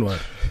 but don't worry.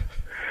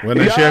 When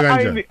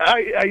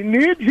I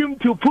need him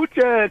to put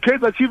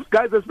Kaizer Chiefs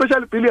guys,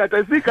 especially Billiard.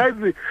 I see guys,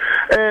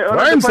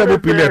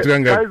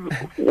 guys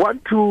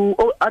want to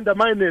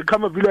undermine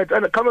Kama Billiard.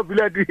 And Kama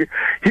Billiard,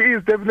 he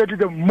is definitely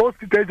the most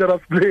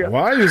dangerous player.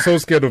 Why are you so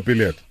scared of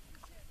Billiard?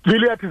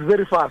 Billiard is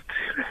very fast.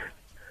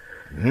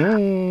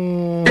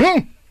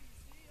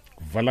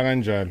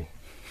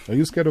 Are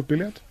you scared of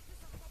Billiard?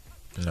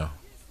 No.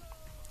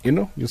 You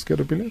know, you scared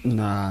of Billiard?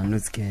 Nah, I'm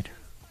not scared.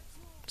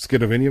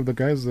 Scared of any of the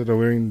guys that are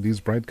wearing these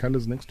bright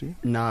colors next to you?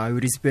 Nah, we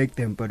respect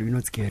them, but we're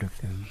not scared of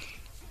them.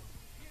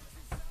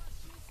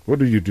 What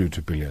do you do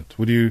to Billiard?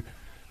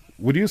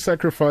 Would you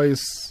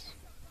sacrifice,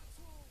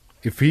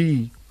 if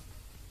he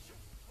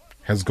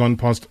has gone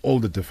past all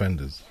the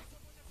defenders,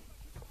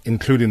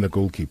 including the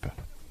goalkeeper,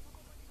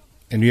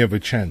 and you have a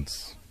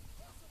chance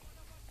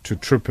to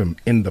trip him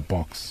in the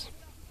box,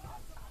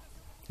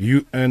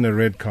 you earn a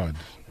red card,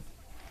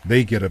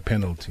 they get a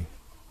penalty.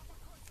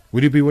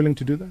 Would you be willing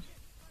to do that?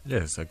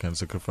 Yes, I can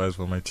sacrifice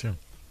for my team.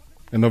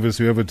 And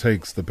obviously whoever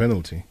takes the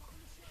penalty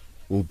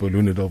will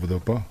balloon it over the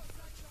bar.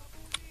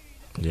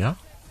 Yeah.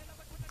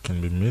 It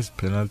can be missed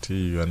penalty,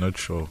 you are not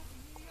sure.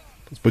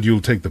 But you'll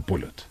take the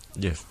bullet.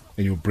 Yes.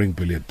 And you'll bring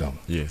Billiard down.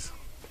 Yes.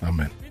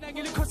 Amen.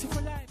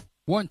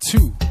 1,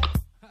 2.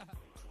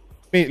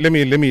 Let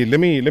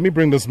me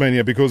bring this man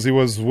here, because he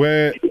was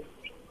where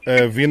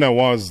Vina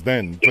was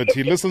then. But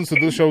he listens to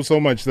this show so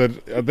much that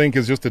I think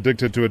he's just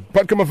addicted to it.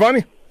 Pat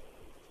Kamafani?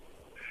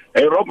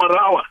 Hey, Rob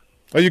Marawa.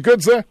 Are you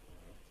good, sir?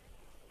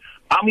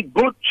 I'm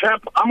good,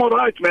 chap. I'm all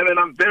right, man, and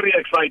I'm very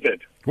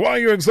excited. Why are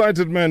you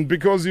excited, man?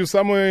 Because you're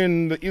somewhere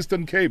in the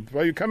Eastern Cape.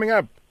 Are you coming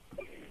up?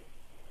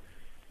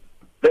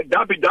 The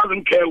Derby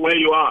doesn't care where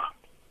you are.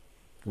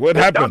 What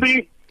happened?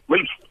 The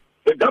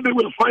Derby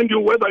will find you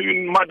whether you're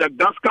in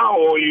Madagascar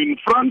or you're in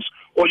France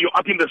or you're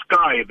up in the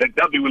sky. The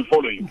Derby will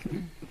follow you.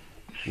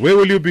 Where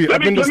will you be?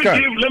 Up in the sky?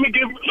 Let me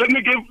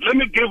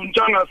give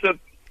Njanga said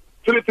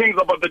 3 things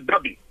about the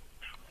Derby.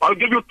 I'll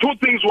give you 2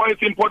 things why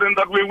it's important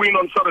that we win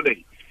on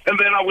Saturday. And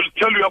then I will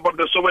tell you about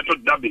the Soweto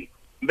Derby.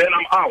 Then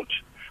I'm out.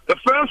 The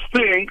first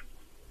thing,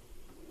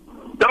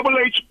 Double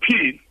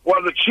HP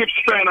was a Chiefs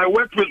fan. I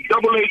worked with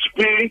Double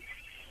HP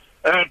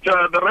at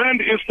the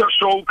Rand Easter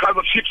Show,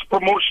 Kaizer Chiefs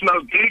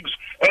promotional gigs,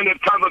 and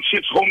at Kaizer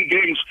Chiefs home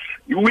games.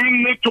 We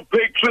need to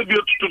pay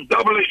tribute to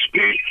Double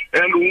HP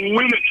and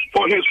win it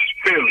for his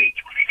spirit.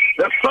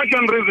 The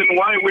second reason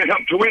why we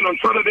have to win on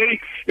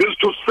Saturday is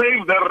to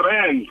save the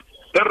Rand.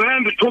 The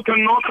Rand took a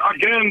knock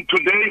again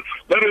today.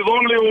 There is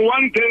only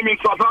one game in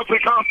South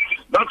Africa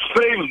that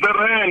saves the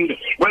Rand.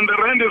 When the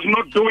Rand is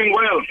not doing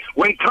well,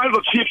 when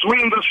Kaizer Chiefs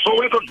win the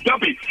Soweto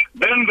Derby,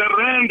 then the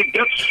Rand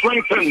gets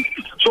strengthened.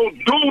 So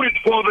do it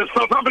for the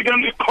South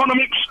African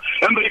economics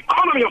and the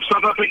economy of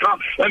South Africa,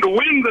 and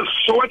win the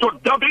Soweto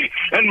Derby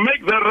and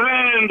make the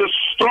rand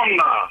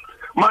stronger.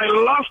 My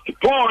last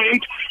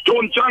point to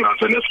Nchanga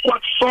and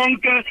squad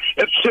sonke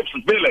at Chiefs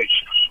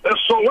Village. The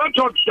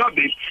Soweto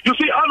Derby. You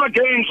see, other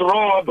games,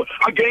 Rob,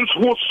 against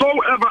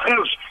whosoever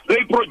else,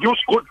 they produce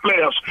good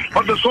players.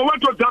 But the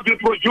Soweto Derby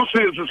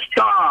produces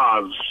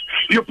stars.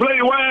 You play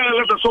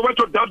well at the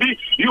Soweto Derby,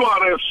 you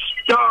are a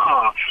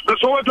star. The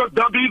Soweto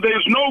Derby, there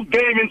is no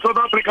game in South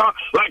Africa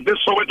like this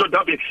Soweto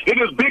Derby. It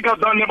is bigger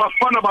than a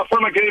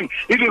Bafana game.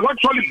 It is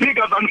actually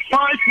bigger than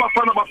 5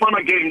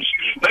 Bafana games.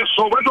 The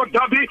Soweto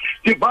Derby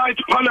divides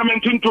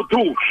parliament into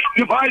two,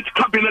 divides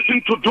cabinet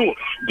into two,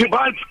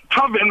 divides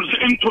taverns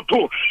into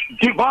two,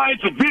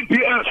 divides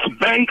VBS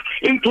Bank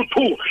into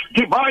two,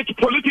 divides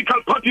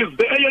political parties,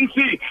 the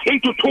ANC,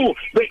 into two,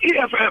 the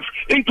EFF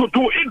into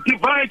two. It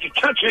divides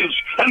churches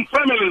and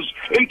families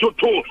into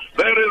two.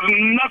 There is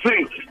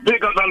nothing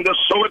bigger than the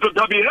Soweto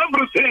Derby.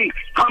 Everything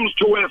comes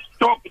to a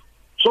stop.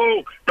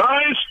 So,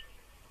 guys,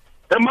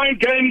 the mind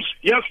games,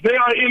 yes, they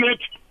are in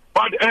it,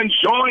 but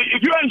enjoy.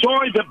 If you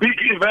enjoy the big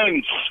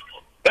events,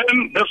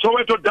 then the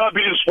Soweto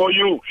Derby is for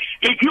you.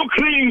 If you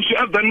cringe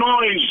at the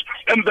noise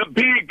and the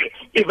big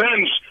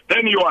events,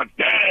 then you are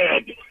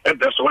dead at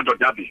the Soweto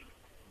Derby.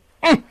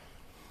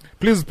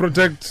 Please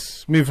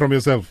protect me from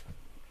yourself.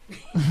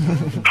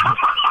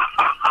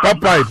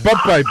 Bye-bye,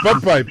 bye-bye,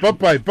 bye-bye,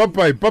 bye-bye,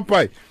 bye-bye,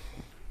 bye-bye.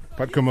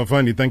 Pat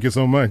Kamafani, thank you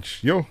so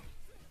much. Yo,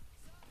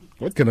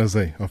 what can I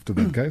say after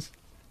that, guys?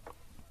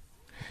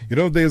 You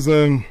know,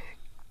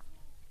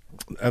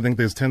 I think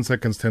there's 10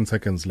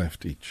 seconds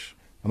left each.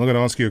 I'm not going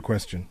to ask you a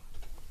question.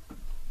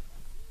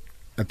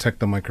 Attack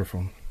the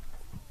microphone.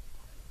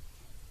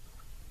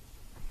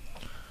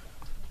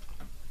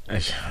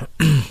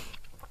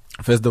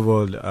 First of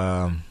all,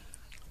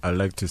 I'd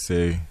like to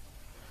say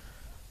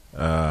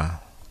to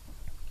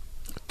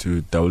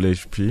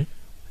WHP,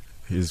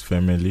 his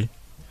family,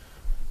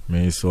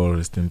 may his soul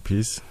rest in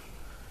peace,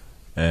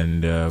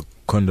 and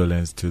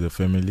condolence to the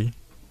family.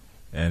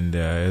 And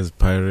as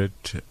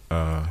Pirate,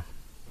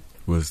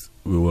 we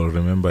will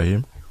remember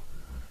him,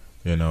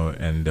 you know,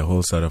 and the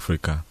whole South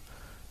Africa.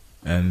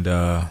 And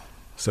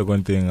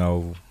second thing, I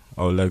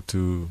would like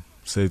to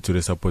say to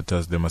the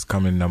supporters, they must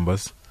come in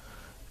numbers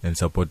and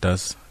support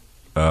us.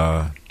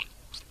 On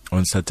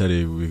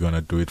Saturday, we're going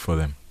to do it for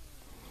them.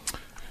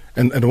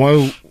 And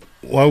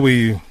while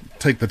we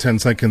take the 10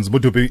 seconds,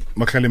 Mutupi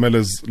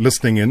Makalimela's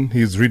listening in.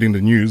 He's reading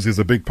the news. He's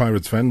a big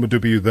Pirates fan.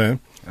 Mutupi, you there?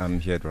 I'm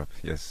here, Rob,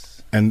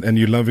 yes. And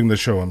you're loving the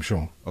show, I'm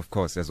sure. Of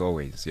course, as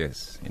always,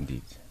 yes,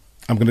 indeed.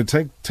 I'm going to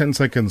take 10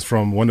 seconds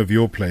from one of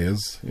your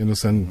players,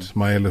 Innocent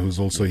Maele, who's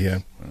also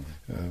here.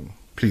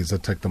 Please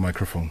attack the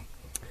microphone.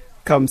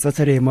 Come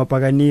Saturday,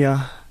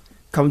 Mapagania.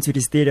 Come to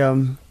the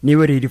stadium.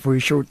 Never ready for a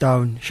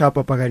showdown. Sharp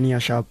Pagania,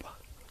 sharp.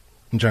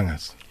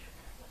 Njangas.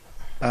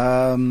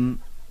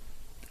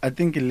 I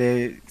think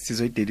le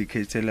sizo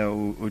dedicated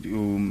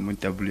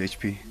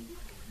WHP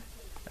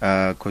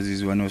because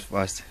he's one of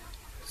us.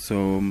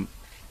 So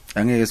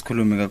angeke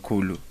sikhulume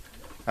kakhulu.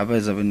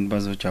 Abeza abantu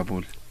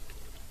bazojabula.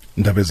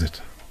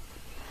 Ndabezit.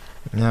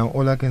 Now,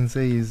 all I can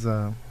say is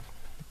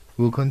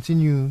we'll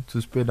continue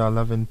to spread our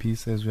love and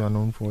peace as we are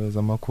known for as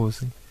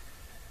Amakosi.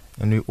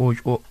 And we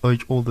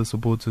urge all the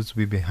supporters to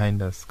be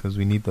behind us because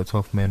we need the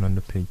 12th man on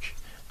the pitch.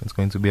 It's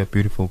going to be a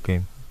beautiful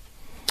game.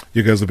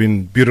 You guys have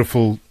been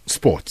beautiful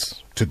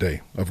sports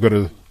today. I've got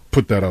to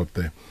put that out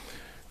there.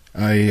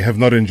 I have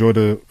not enjoyed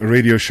a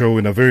radio show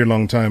in a very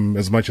long time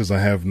as much as I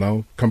have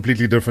now.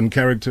 Completely different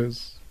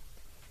characters,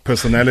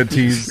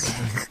 personalities,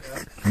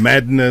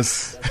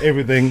 madness,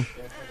 everything.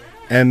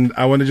 And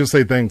I want to just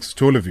say thanks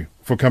to all of you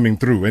for coming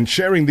through and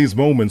sharing these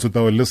moments with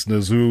our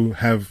listeners who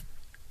have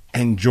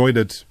enjoyed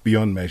it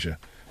beyond measure.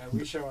 I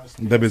wish I was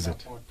still that a is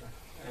supporter.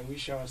 I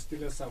wish I was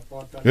still a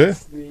supporter. Yeah?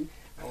 Listening.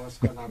 I was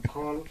going to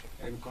call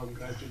and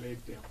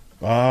congratulate them.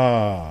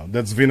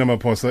 That's Vina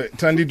Maposa.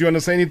 Tandy, do you want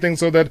to say anything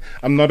so that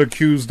I'm not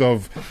accused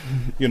of,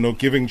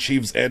 giving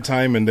Chiefs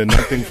airtime and then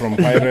nothing from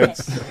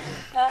Pirates?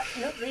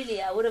 Not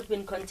really. I would have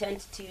been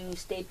content to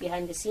stay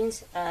behind the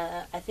scenes.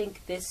 I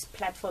think this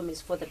platform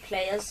is for the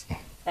players.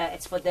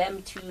 It's for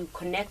them to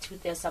connect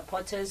with their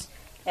supporters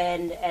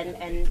and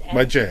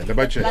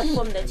the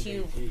platform that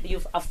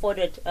you've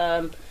afforded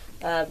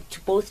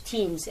to both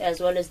teams as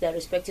well as their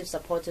respective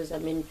supporters. I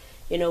mean,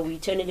 we're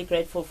eternally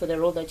grateful for the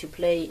role that you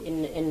play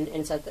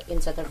in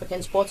South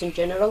African sports in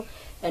general,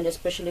 and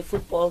especially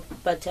football.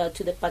 But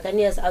to the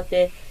Paganias out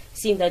there,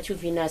 seeing that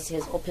Juvinas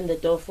has opened the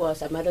door for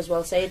us, I might as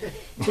well say it.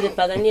 To the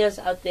Paganias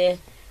out there,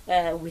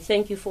 we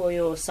thank you for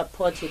your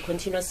support, your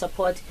continuous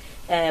support.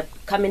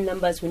 Come in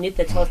numbers, we need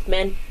the 12th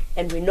man,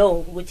 and we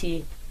know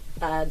Wuti,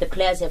 the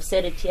players have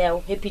said it here.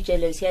 Happy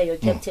Jell is here, your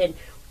captain.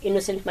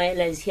 Innocent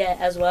Maela is here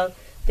as well.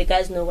 The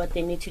guys know what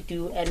they need to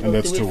do, and we'll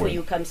do it for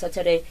you come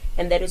Saturday,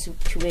 and that is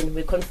to win.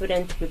 We're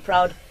confident, we're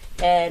proud,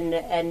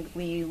 and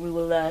we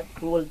will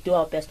do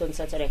our best on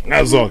Saturday.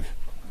 Azog,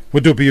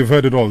 Mutupi, you've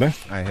heard it all, eh?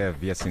 I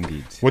have, yes,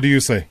 indeed. What do you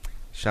say?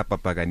 Shapa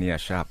Pagania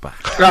Shapa.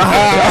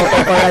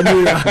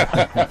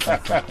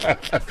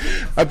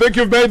 I think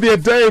you've made their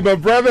day, my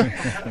brother.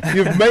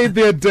 You've made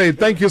their day.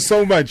 Thank you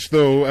so much,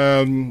 though.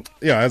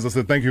 As I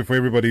said, thank you for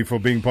everybody for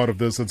being part of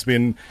this. It's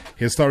been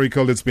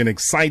historical. It's been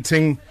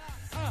exciting.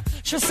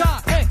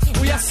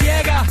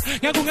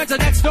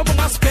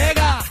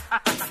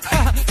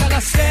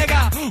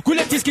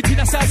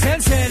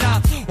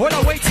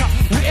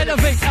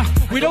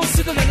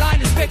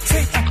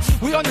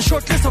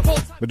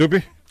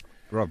 Medupi?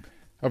 Rob.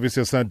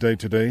 Obviously a sad day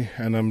today,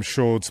 and I'm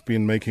sure it's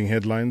been making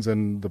headlines,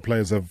 and the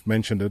players have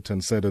mentioned it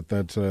and said it,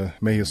 that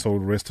may his soul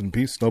rest in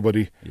peace.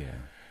 Nobody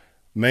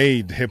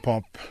made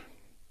hip-hop,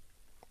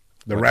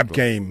 the rap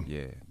game,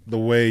 the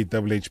way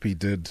WHP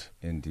did.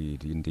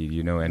 Indeed.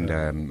 You know, and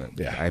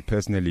I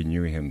personally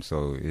knew him,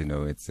 so, you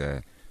know, it's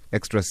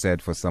extra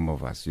sad for some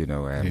of us, you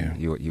know.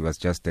 He was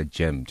just a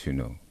gem to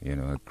know, you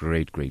know, a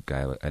great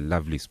guy, a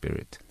lovely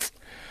spirit.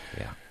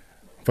 Yeah.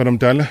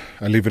 Vanamdala,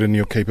 I leave it in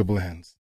your capable hands.